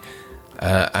be.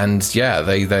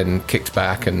 They then kicked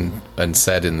back and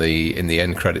said in the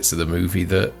end credits of the movie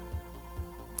that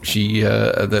she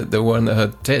that there weren't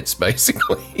her tits,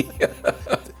 basically.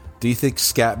 Do you think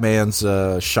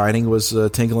Scatman's shining was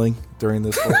tingling during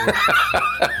this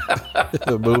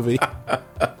the movie?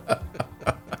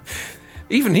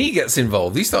 Even he gets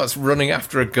involved. He starts running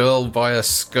after a girl by a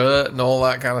skirt and all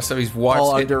that kind of stuff. His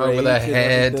wife's hitting her over their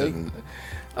head and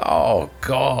oh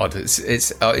God, it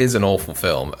is an awful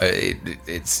film. I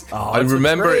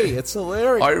remember it. It's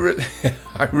hilarious.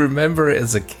 I remember it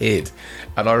as a kid,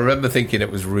 and I remember thinking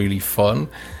it was really fun.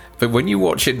 But when you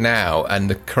watch it now and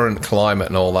the current climate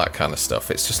and all that kind of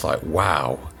stuff, it's just like,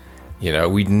 wow,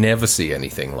 we'd never see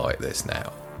anything like this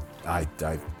now.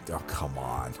 Oh, come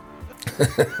on.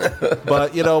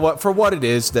 But you know what? For what it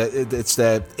is, it's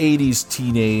that 80s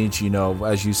teenage,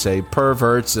 as you say,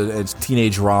 perverts and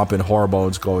teenage romp and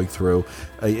hormones going through.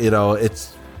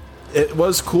 It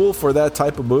was cool for that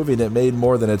type of movie, and it made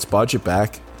more than its budget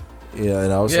back.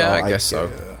 Yeah, I guess so.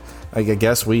 I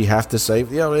guess we have to say,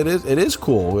 it is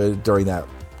cool during that.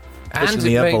 And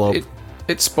the envelope.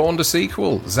 It spawned a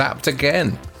sequel, Zapped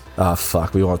Again. Oh,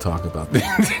 fuck, we won't talk about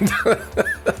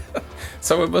that.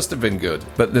 So it must have been good.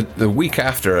 But the week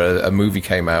after, a movie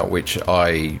came out which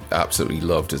I absolutely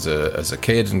loved as a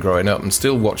kid and growing up, and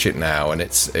still watch it now. And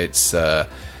it's Taylor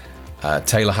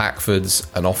Hackford's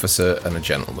An Officer and a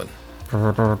Gentleman.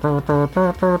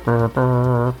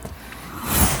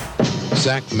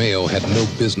 Zach Mayo had no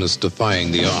business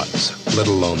defying the odds, let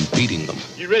alone beating them.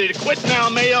 You ready to quit now,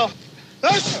 Mayo? You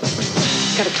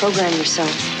gotta program yourself.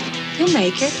 You'll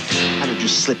make it. How did you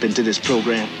slip into this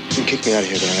program? You kicked me out of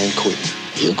here, but I ain't quit.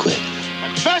 You quit.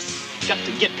 But first, you got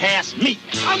to get past me.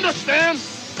 Understand?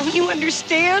 Don't you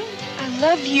understand? I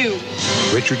love you.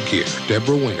 Richard Gere,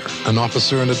 Deborah Winger, An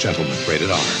Officer and a Gentleman,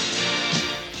 rated R.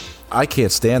 I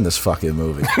can't stand this fucking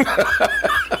movie.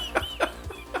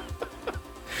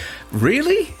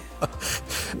 Really?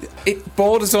 It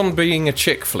borders on being a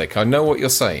chick flick. I know what you're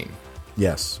saying.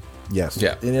 Yes. Yeah.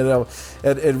 And, you know,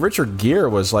 and Richard Gere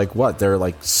was like, what? They're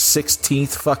like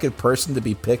 16th fucking person to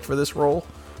be picked for this role.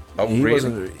 Oh,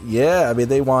 really? Yeah. I mean,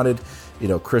 they wanted, you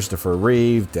know, Christopher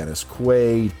Reeve, Dennis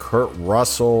Quaid, Kurt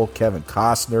Russell, Kevin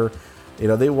Costner. You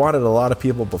know, they wanted a lot of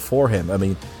people before him. I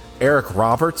mean, Eric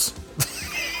Roberts,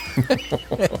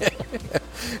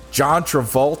 John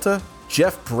Travolta,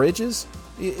 Jeff Bridges.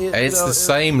 It's the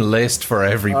same list for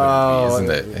everybody,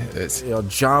 isn't it? It's, you know,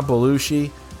 John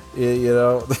Belushi. You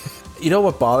know, you know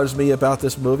what bothers me about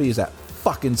this movie is that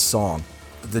fucking song,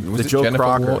 the Joe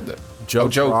Crocker. Joe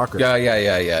Crocker. Yeah.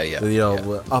 You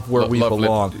know, Up Where We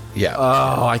Belong. Yeah.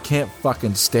 Oh, I can't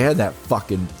fucking stand that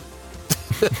fucking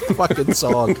fucking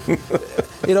song.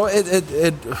 You know,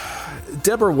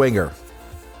 Deborah Winger,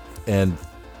 and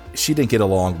she didn't get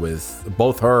along with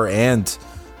both her and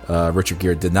Richard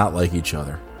Gere. Did not like each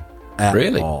other at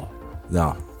all.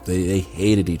 No, they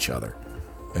hated each other.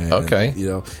 And, okay. You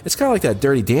know, it's kind of like that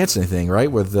Dirty Dancing thing,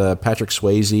 right? With Patrick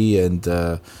Swayze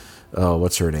and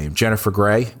what's her name, Jennifer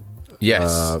Grey.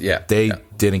 Yes. They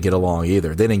didn't get along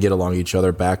either. They didn't get along each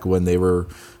other back when they were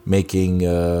making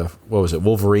what was it,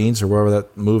 Wolverines or whatever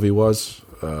that movie was,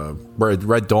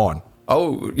 Red Dawn.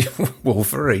 Oh,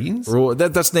 Wolverines.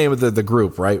 That's the name of the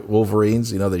group, right?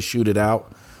 Wolverines. You know, they shoot it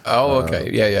out. Oh, okay.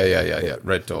 Yeah.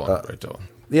 Red Dawn.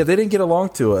 Yeah, they didn't get along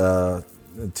too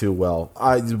well.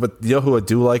 But you know who I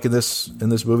do like in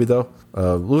this movie though?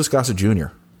 Louis Gossett Jr.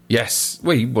 Yes,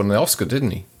 well, he won the Oscar, didn't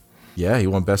he? Yeah, he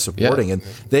won Best Supporting, and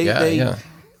they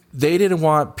didn't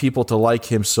want people to like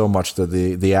him so much.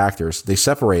 The actors, they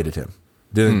separated him,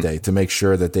 didn't they, to make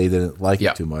sure that they didn't like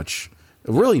it too much.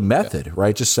 Really method,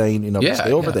 right? Just saying, you know,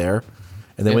 stay over there,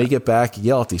 and then when you get back,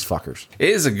 yell at these fuckers. It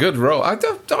is a good role. I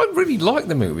really like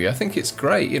the movie. I think it's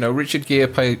great. You know, Richard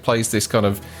Gere plays this kind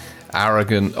of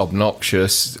arrogant,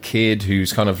 obnoxious kid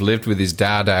who's kind of lived with his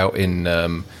dad out in.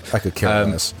 I could care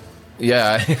less.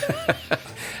 Yeah,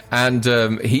 and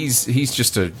he's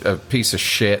just a piece of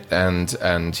shit,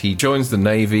 and he joins the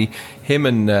Navy. Him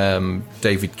and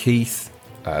David Keith,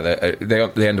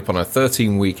 they end up on a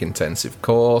 13-week intensive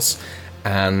course,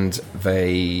 and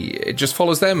it just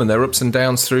follows them and their ups and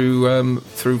downs through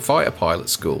fighter pilot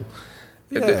school.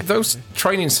 Yeah. Those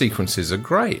training sequences are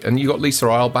great, and you got Lisa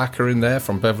Eilbacher in there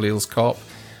from Beverly Hills Cop.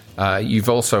 You've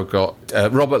also got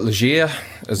Robert Loggia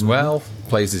as well,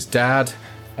 plays his dad.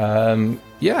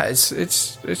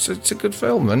 It's a good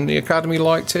film, and the Academy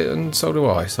liked it, and so do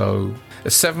I. So a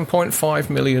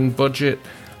 7.5 million budget,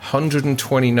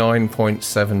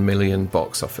 129.7 million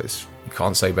box office. You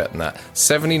can't say better than that.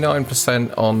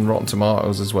 79% on Rotten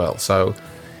Tomatoes as well. So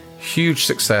huge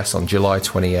success on July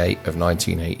 28 of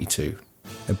 1982.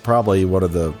 And probably one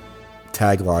of the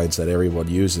taglines that everyone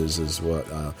uses is what,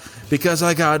 because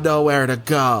I got nowhere to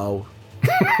go.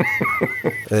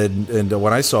 and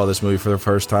when I saw this movie for the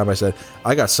first time, I said,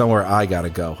 I got somewhere I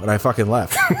gotta go, and I fucking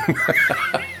left.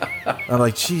 I'm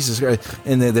like, Jesus Christ.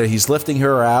 And then he's lifting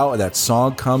her out, and that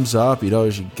song comes up, you know,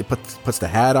 she puts the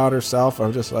hat on herself.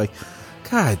 I'm just like,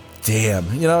 God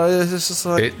damn, you know, it's just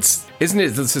like, isn't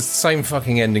it? It's the same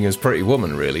fucking ending as Pretty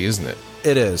Woman, really, isn't it?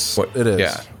 It is. It is.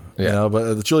 Yeah. You know,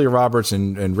 but Julia Roberts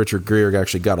and Richard Gere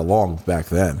actually got along back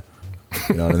then,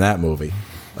 you know, in that movie.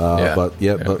 But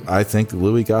I think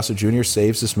Louis Gossett Jr.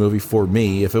 saves this movie for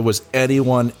me. If it was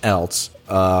anyone else,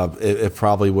 it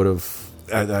probably would have.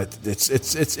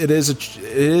 It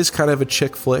is kind of a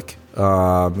chick flick. You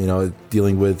know,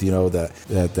 dealing with, you know,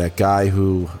 that guy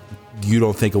who you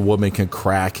don't think a woman can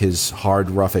crack his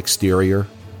hard, rough exterior,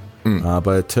 but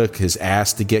it took his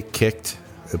ass to get kicked,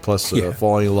 and plus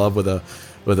falling in love with a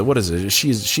what is it?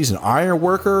 She's an iron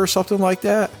worker or something like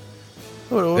that.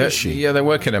 What is she? Yeah, they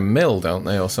work in a mill, don't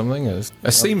they, or something?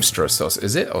 A seamstress,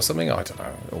 is it, or something? I don't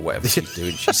know, or whatever she's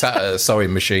doing. She sat at a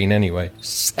sewing machine anyway.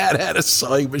 Sat at a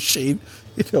sewing machine,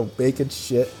 you know, making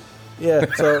shit. Yeah,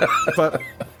 so, but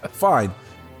fine.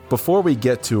 Before we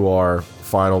get to our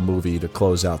final movie to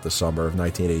close out the summer of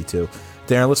 1982,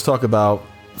 Darren, let's talk about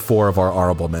 4 of our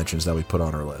honorable mentions that we put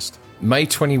on our list. May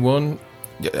 21,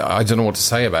 I don't know what to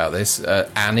say about this.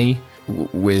 Annie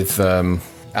with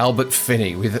Albert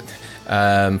Finney with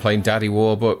playing Daddy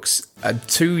Warbucks. A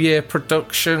 2-year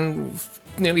production,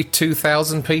 nearly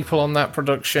 2,000 people on that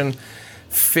production.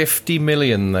 50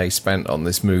 million they spent on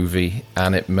this movie,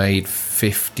 and it made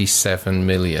 57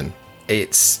 million.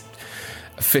 It's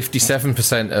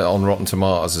 57% on Rotten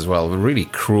Tomatoes as well. A really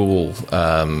cruel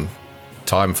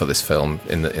time for this film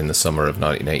in the summer of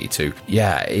 1982.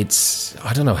 Yeah,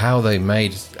 I don't know how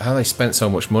they spent so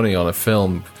much money on a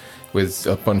film with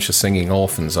a bunch of singing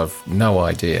orphans. I've no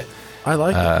idea. I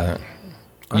like it.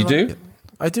 You do?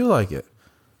 I do like it.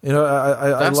 You know,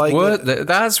 I like it.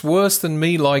 That's worse than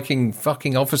me liking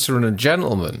fucking Officer and a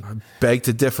Gentleman. I beg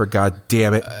to differ. God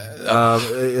damn it!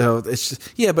 You know, it's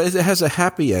just, yeah, but it has a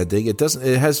happy ending. It doesn't.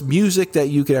 It has music that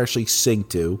you can actually sing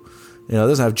to. You know, it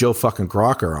doesn't have Joe fucking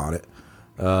Crocker on it.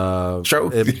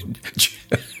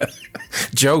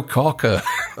 Joe Cocker.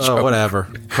 Oh, whatever.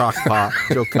 Crock Pop.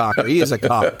 Joe Cocker. He is a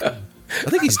cock. I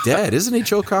think he's dead, isn't he?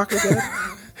 Joe Cocker dead?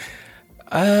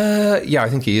 Yeah, I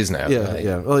think he is now.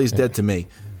 Yeah. Well, he's dead to me.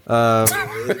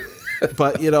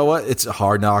 But you know what? It's a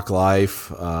Hard Knock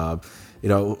Life. You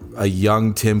know, a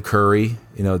young Tim Curry,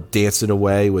 you know, dancing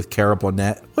away with Cara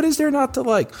Bonnet. What is there not to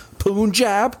like?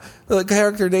 Punjab. The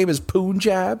character name is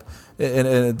Punjab, and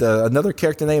another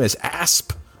character name is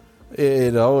Asp.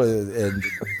 You know,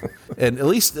 and at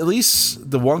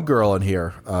least the one girl in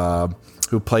here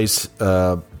who plays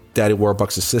Daddy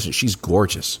Warbucks' assistant. She's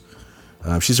gorgeous.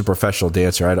 She's a professional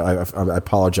dancer. I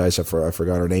apologize I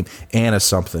forgot her name. Anna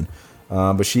something.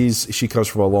 But she comes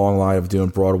from a long line of doing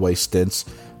Broadway stints.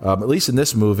 At least in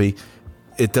this movie,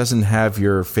 it doesn't have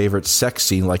your favorite sex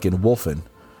scene like in Wolfen.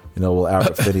 You know,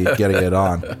 Albert Finney getting it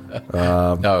on.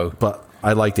 No. But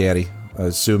I liked Annie.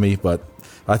 Sue me, but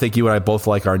I think you and I both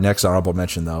like our next honorable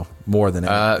mention, though, more than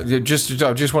Annie. I just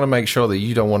want to make sure that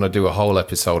you don't want to do a whole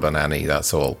episode on Annie,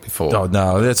 that's all, before. Oh,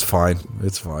 no, that's fine.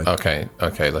 It's fine. Okay,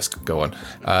 let's go on.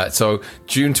 So,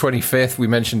 June 25th, we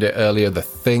mentioned it earlier, The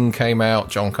Thing came out,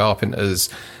 John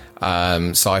Carpenter's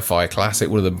sci-fi classic,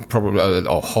 one of the probably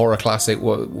or horror classic,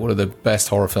 one of the best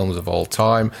horror films of all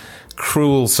time.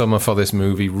 Cruel summer for this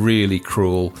movie, really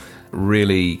cruel.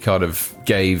 Really kind of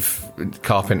gave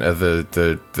Carpenter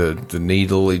the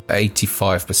needle.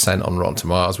 85% on Rotten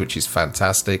Tomatoes, which is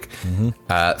fantastic.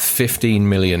 15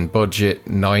 million budget,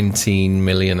 19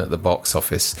 million at the box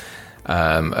office.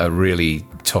 A really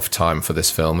tough time for this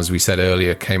film. As we said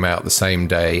earlier, came out the same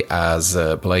day as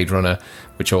Blade Runner,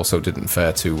 which also didn't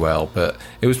fare too well. But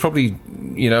it was probably,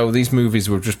 you know, these movies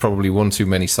were just probably one too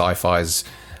many sci-fis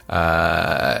in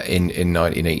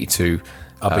 1982.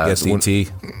 Up against E.T.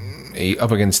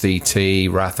 Up against E.T.,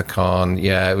 Wrath of Khan.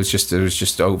 Yeah, it was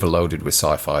just overloaded with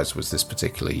sci-fis was this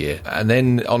particular year. And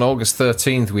then on August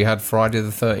 13th, we had Friday the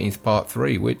 13th Part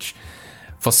 3, which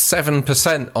for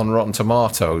 7% on Rotten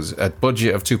Tomatoes, a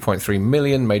budget of 2.3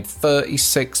 million, made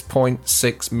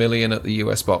 36.6 million at the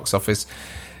US box office.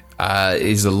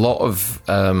 Is a lot of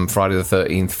Friday the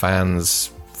 13th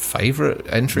fans' favorite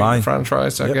entry in the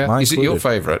franchise, I guess. Is it your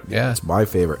favorite? Yeah, it's my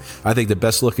favorite. I think the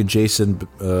best looking Jason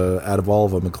out of all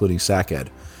of them, including Sackhead,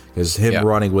 is him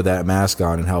running with that mask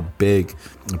on, and how big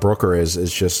Brooker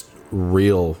is just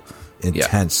real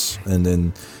intense. And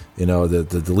then, you know, the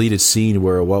deleted scene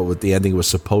where what the ending was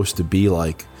supposed to be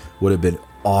like would have been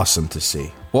awesome to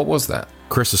see. What was that?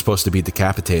 Chris is supposed to be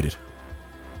decapitated.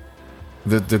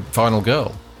 The final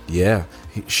girl. Yeah,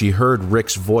 she heard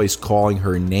Rick's voice calling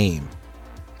her name.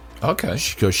 Okay.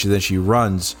 Then she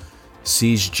runs,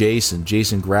 sees Jason.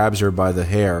 Jason grabs her by the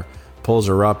hair, pulls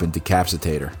her up, and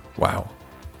decapitates her. Wow.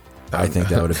 I think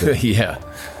that would have been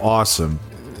awesome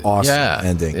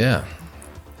ending. Yeah.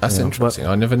 That's interesting.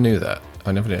 I never knew that.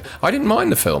 I didn't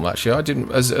mind the film, actually. I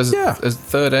didn't as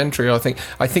third entry. I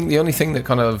think the only thing that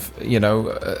kind of, you know,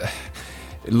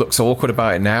 it looks awkward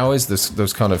about it now is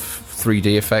those kind of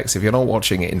 3D effects. If you're not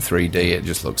watching it in 3D, it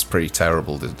just looks pretty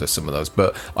terrible. There's some of those,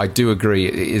 but I do agree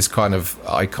it is kind of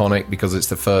iconic because it's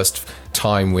the first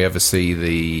time we ever see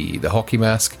the hockey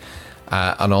mask,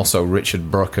 and also Richard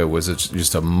Brooker was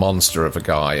just a monster of a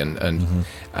guy, and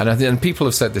people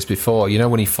have said this before. You know,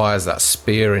 when he fires that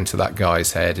spear into that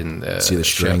guy's head and see the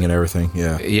string and everything.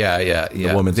 Yeah.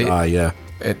 The woman's eye. Yeah,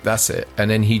 that's it. And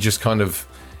then he just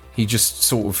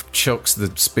sort of chucks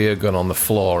the spear gun on the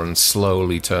floor and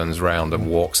slowly turns around and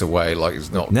walks away like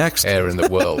there's not care in the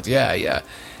world. Yeah.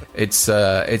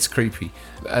 It's creepy.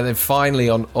 And then finally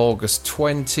on August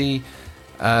 20,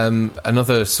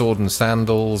 another Sword and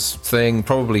Sandals thing,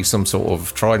 probably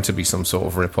trying to be some sort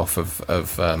of rip-off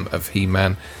of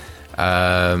He-Man.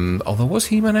 Although was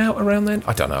He-Man out around then?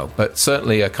 I don't know. But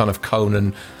certainly a kind of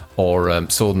Conan or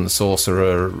Sword and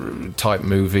Sorcerer type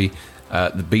movie.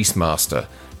 The Beastmaster.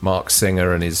 Mark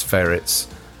Singer and his ferrets.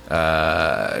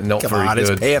 Not very good.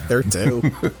 His panther too.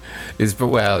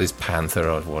 his panther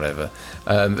or whatever.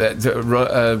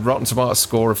 Rotten Tomatoes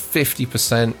score of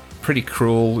 50%. Pretty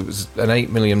cruel. It was an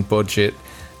 8 million budget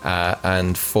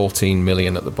and 14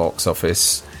 million at the box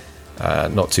office.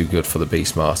 Not too good for the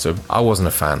Beastmaster. I wasn't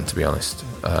a fan, to be honest.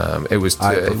 It was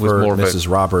more Mrs.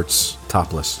 Roberts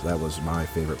topless. That was my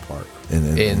favorite part.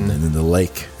 In the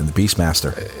lake, in the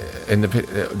Beastmaster.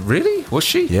 Really? Was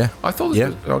she? Yeah. I thought.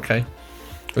 Okay.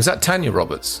 Was that Tanya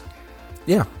Roberts?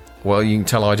 Yeah. Well, you can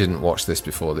tell I didn't watch this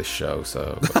before this show,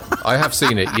 so I have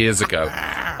seen it years ago.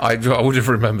 I would have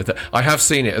remembered that. I have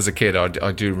seen it as a kid.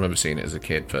 I do remember seeing it as a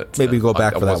kid, but maybe go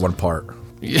back for that one part.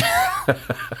 Yeah,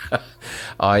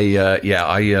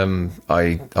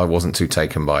 I wasn't too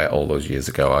taken by it all those years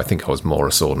ago. I think I was more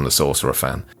a Sword and the Sorcerer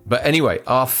fan. But anyway,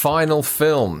 our final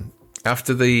film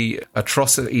after the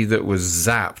atrocity that was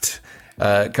Zapped,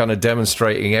 kind of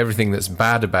demonstrating everything that's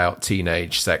bad about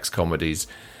teenage sex comedies.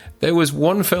 There was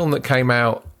one film that came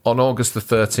out on August the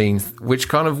 13th, which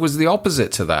kind of was the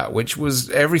opposite to that, which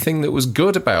was everything that was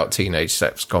good about teenage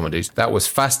sex comedies. That was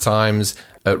Fast Times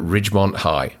at Ridgemont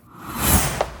High.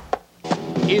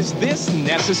 Is this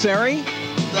necessary?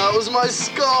 That was my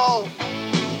skull.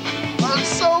 I'm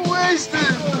so wasted.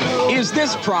 Is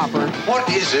this proper? What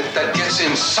is it that gets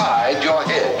inside your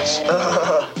heads?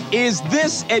 Is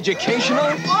this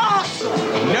educational? Awesome.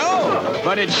 No,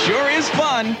 but it sure is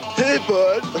fun. Hey,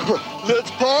 bud,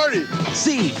 let's party.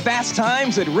 See Fast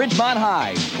Times at Ridgemont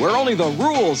High, where only the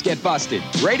rules get busted.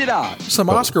 Rated R. Some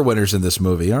Oscar winners in this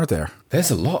movie, aren't there?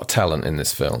 There's a lot of talent in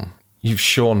this film. You've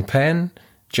Sean Penn,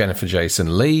 Jennifer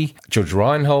Jason Leigh, Judge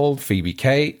Reinhold, Phoebe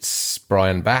Cates,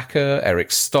 Brian Backer, Eric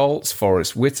Stoltz,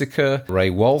 Forrest Whitaker, Ray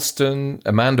Walston,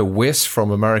 Amanda Wyss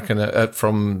from A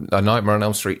Nightmare on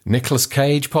Elm Street. Nicolas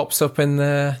Cage pops up in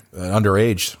there.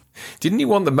 Underage. Didn't he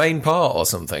want the main part or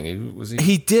something?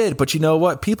 He did, but you know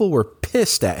what? People were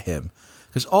pissed at him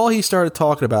because all he started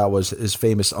talking about was his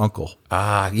famous uncle.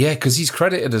 Ah, yeah, because he's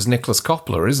credited as Nicholas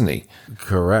Coppola, isn't he?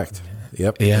 Correct.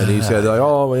 Yep. Yeah. And he said, like,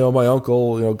 oh, my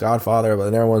uncle, Godfather.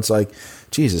 And everyone's like,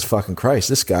 Jesus fucking Christ,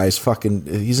 this guy's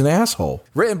he's an asshole.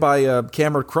 Written by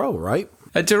Cameron Crowe, right?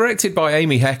 Directed by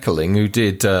Amy Heckerling, who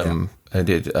did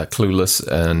Clueless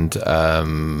and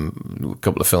a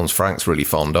couple of films Frank's really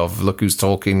fond of. Look Who's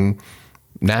Talking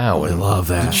Now. I love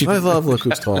that. I love Look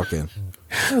Who's Talking.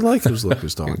 I like Look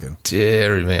Who's Talking.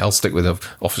 Dear me, I'll stick with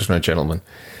Officer and a Gentleman.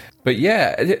 But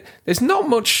yeah, there's not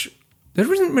much... There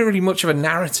isn't really much of a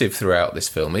narrative throughout this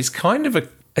film. It's kind of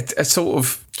a sort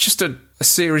of just a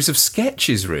series of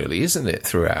sketches, really, isn't it,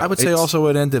 throughout? I would say also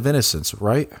an end of innocence,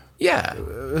 right? Yeah.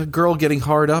 A girl getting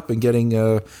hard up and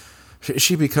getting...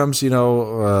 she becomes, she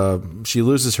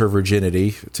loses her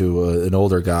virginity to an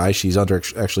older guy. She's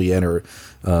underage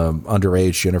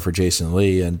Jennifer Jason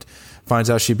Leigh, and finds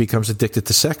out she becomes addicted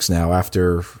to sex now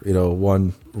after,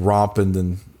 one romp and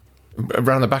then...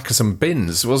 Around the back of some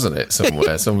bins, wasn't it?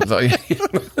 Somewhere.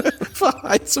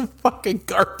 Behind some fucking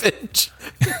garbage.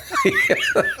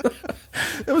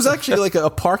 It was actually like a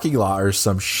parking lot or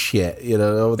some shit, It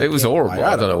was horrible.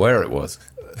 I don't know where it was.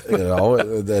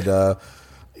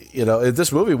 If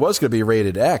this movie was going to be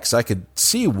rated X, I could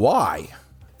see why.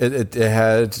 It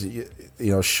had,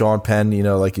 Sean Penn,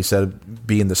 like you said,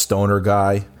 being the stoner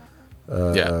guy.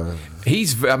 Yeah.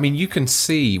 You can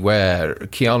see where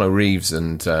Keanu Reeves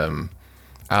and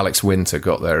Alex Winter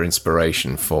got their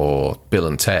inspiration for Bill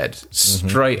and Ted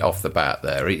straight off the bat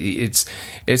there. It's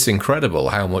incredible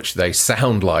how much they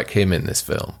sound like him in this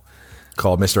film.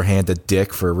 Called Mr. Hand a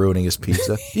dick for ruining his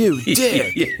pizza. You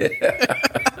dick!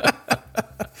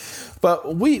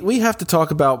 But we have to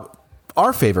talk about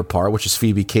our favorite part, which is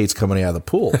Phoebe Cates coming out of the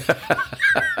pool.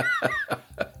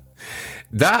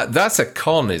 That's a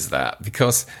con, is that?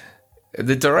 Because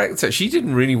the director, she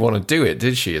didn't really want to do it,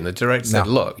 did she? And the director said,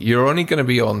 look, you're only going to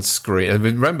be on screen. And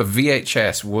remember,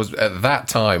 VHS was, at that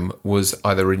time, was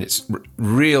either in its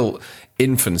real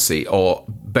infancy or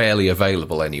barely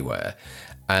available anywhere.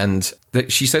 And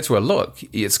she said to her, look,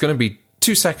 it's going to be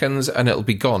 2 seconds and it'll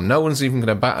be gone. No one's even going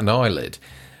to bat an eyelid.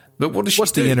 But what does she do?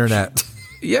 What's the internet?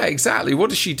 Yeah, exactly. What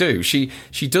does she do? She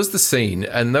does the scene,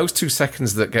 and those 2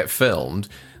 seconds that get filmed...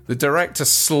 The director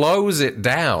slows it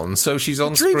down, so she's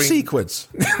on dream screen. Sequence.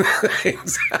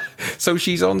 So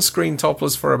she's on screen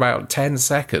topless for about 10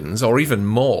 seconds or even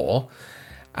more.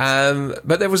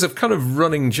 But there was a kind of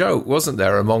running joke, wasn't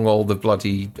there, among all the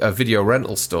bloody video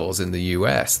rental stores in the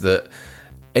US that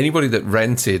anybody that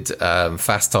rented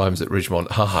Fast Times at Ridgemont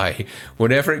High,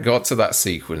 whenever it got to that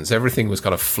sequence, everything was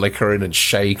kind of flickering and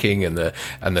shaking, and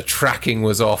the tracking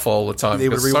was off all the time. They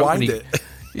would rewind it.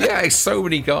 Yeah, so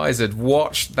many guys had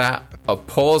watched that, or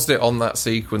paused it on that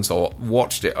sequence, or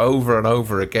watched it over and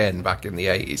over again back in the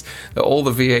 80s, that all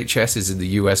the VHSs in the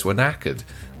US were knackered.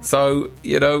 So,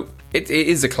 it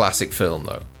is a classic film,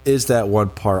 though. Is that one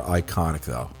part iconic,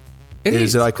 though?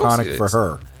 Is it iconic for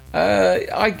her?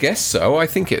 I guess so. I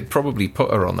think it probably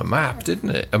put her on the map, didn't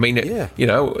it? I mean,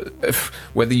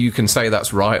 whether you can say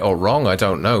that's right or wrong, I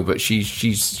don't know, but she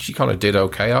kind of did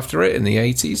okay after it in the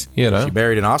 80s, She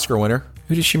married an Oscar winner.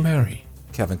 Who did she marry?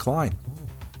 Kevin Kline.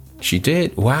 She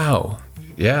did? Wow.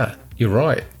 Yeah, you're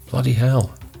right. Bloody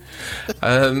hell.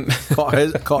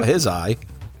 Caught his eye.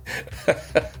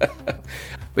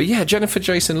 But yeah, Jennifer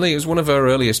Jason Leigh was one of her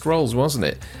earliest roles, wasn't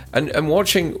it? And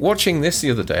watching this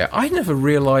the other day, I never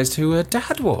realised who her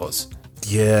dad was.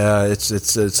 Yeah,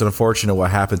 it's unfortunate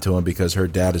what happened to him, because her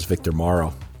dad is Victor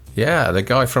Morrow. Yeah, the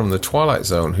guy from The Twilight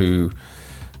Zone who,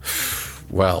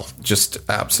 well, just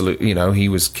absolutely, he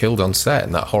was killed on set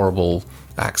in that horrible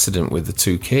accident with the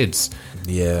two kids.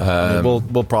 Yeah,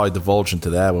 we'll probably divulge into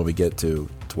that when we get to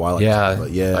Twilight Zone.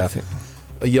 But yeah,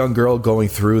 a young girl going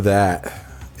through that,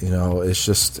 it's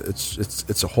just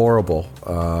it's horrible.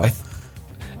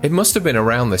 It must have been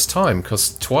around this time,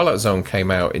 because Twilight Zone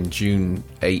came out in June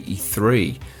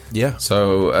 '83. Yeah.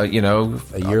 So a year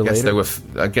later,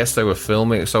 I guess they were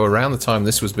filming. So around the time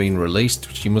this was being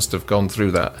released, she must have gone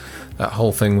through that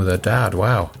whole thing with her dad.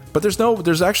 Wow. But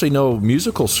there's actually no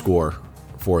musical score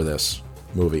for this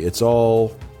movie. It's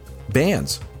all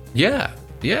bands. Yeah,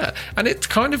 and it's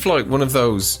kind of like one of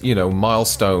those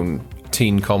milestone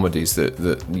teen comedies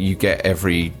that you get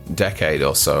every decade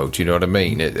or so. Do you know what I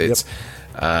mean? It's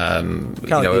kind of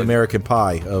like the American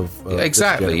Pie of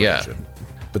exactly. Yeah.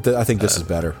 But I think this is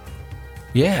better.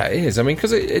 Yeah, it is. I mean,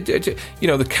 because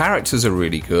the characters are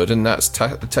really good, and that's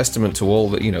a testament to all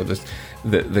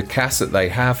the cast that they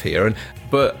have here.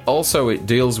 But also, it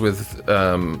deals with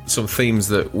some themes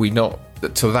that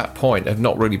to that point have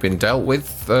not really been dealt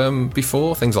with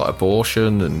before. Things like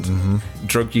abortion and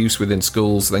drug use within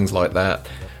schools, things like that.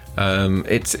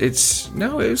 It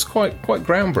was quite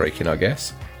groundbreaking, I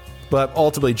guess. But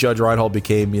ultimately, Judge Reinhold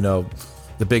became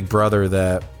the big brother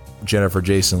that Jennifer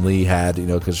Jason Leigh had,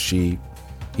 because he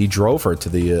drove her to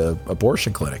the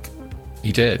abortion clinic.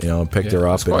 He did, and picked her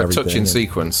up. It's quite and everything. A touching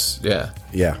sequence. Yeah.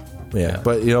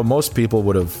 But most people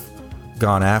would have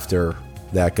gone after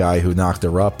that guy who knocked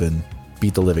her up and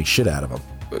beat the living shit out of him.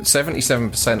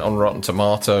 77% on Rotten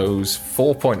Tomatoes,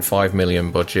 4.5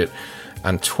 million budget,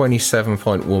 and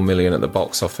 27.1 million at the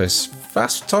box office.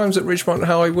 Fast Times at Ridgemont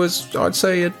High was, I'd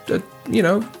say, a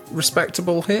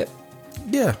respectable hit.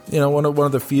 Yeah, one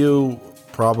of the few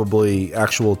probably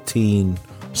actual teen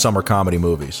summer comedy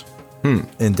movies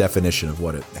in definition of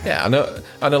what it had. Yeah,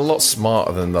 and a lot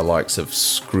smarter than the likes of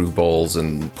Screwballs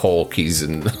and Porky's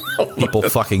and People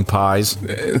Fucking Pies.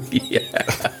 Yeah.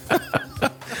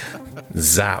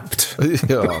 Zapped.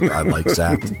 I like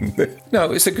Zapped.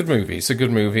 No, it's a good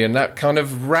movie. And that kind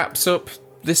of wraps up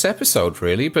this episode,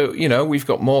 really. But, we've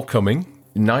got more coming.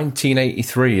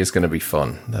 1983 is going to be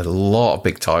fun. There's a lot of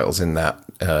big titles in that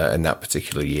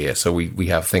particular year. So we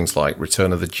have things like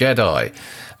Return of the Jedi,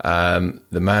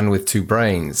 The Man with Two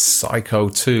Brains, Psycho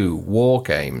 2, War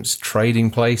Games, Trading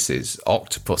Places,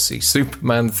 Octopussy,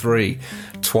 Superman 3,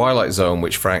 Twilight Zone,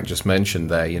 which Frank just mentioned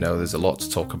there. There's a lot to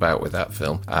talk about with that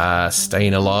film.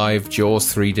 Staying Alive,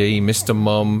 Jaws 3D, Mr.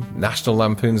 Mum, National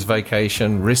Lampoon's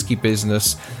Vacation, Risky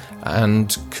Business,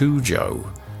 and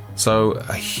Cujo. So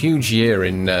a huge year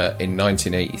in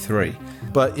 1983.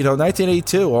 But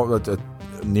 1982,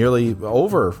 nearly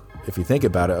over. If you think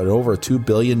about it, over a $2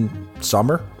 billion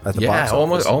summer at the box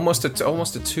office. almost a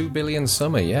 $2 billion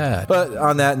summer. Yeah. But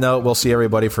on that note, we'll see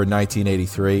everybody for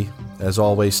 1983. As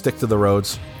always, stick to the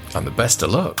roads and the best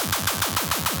of luck.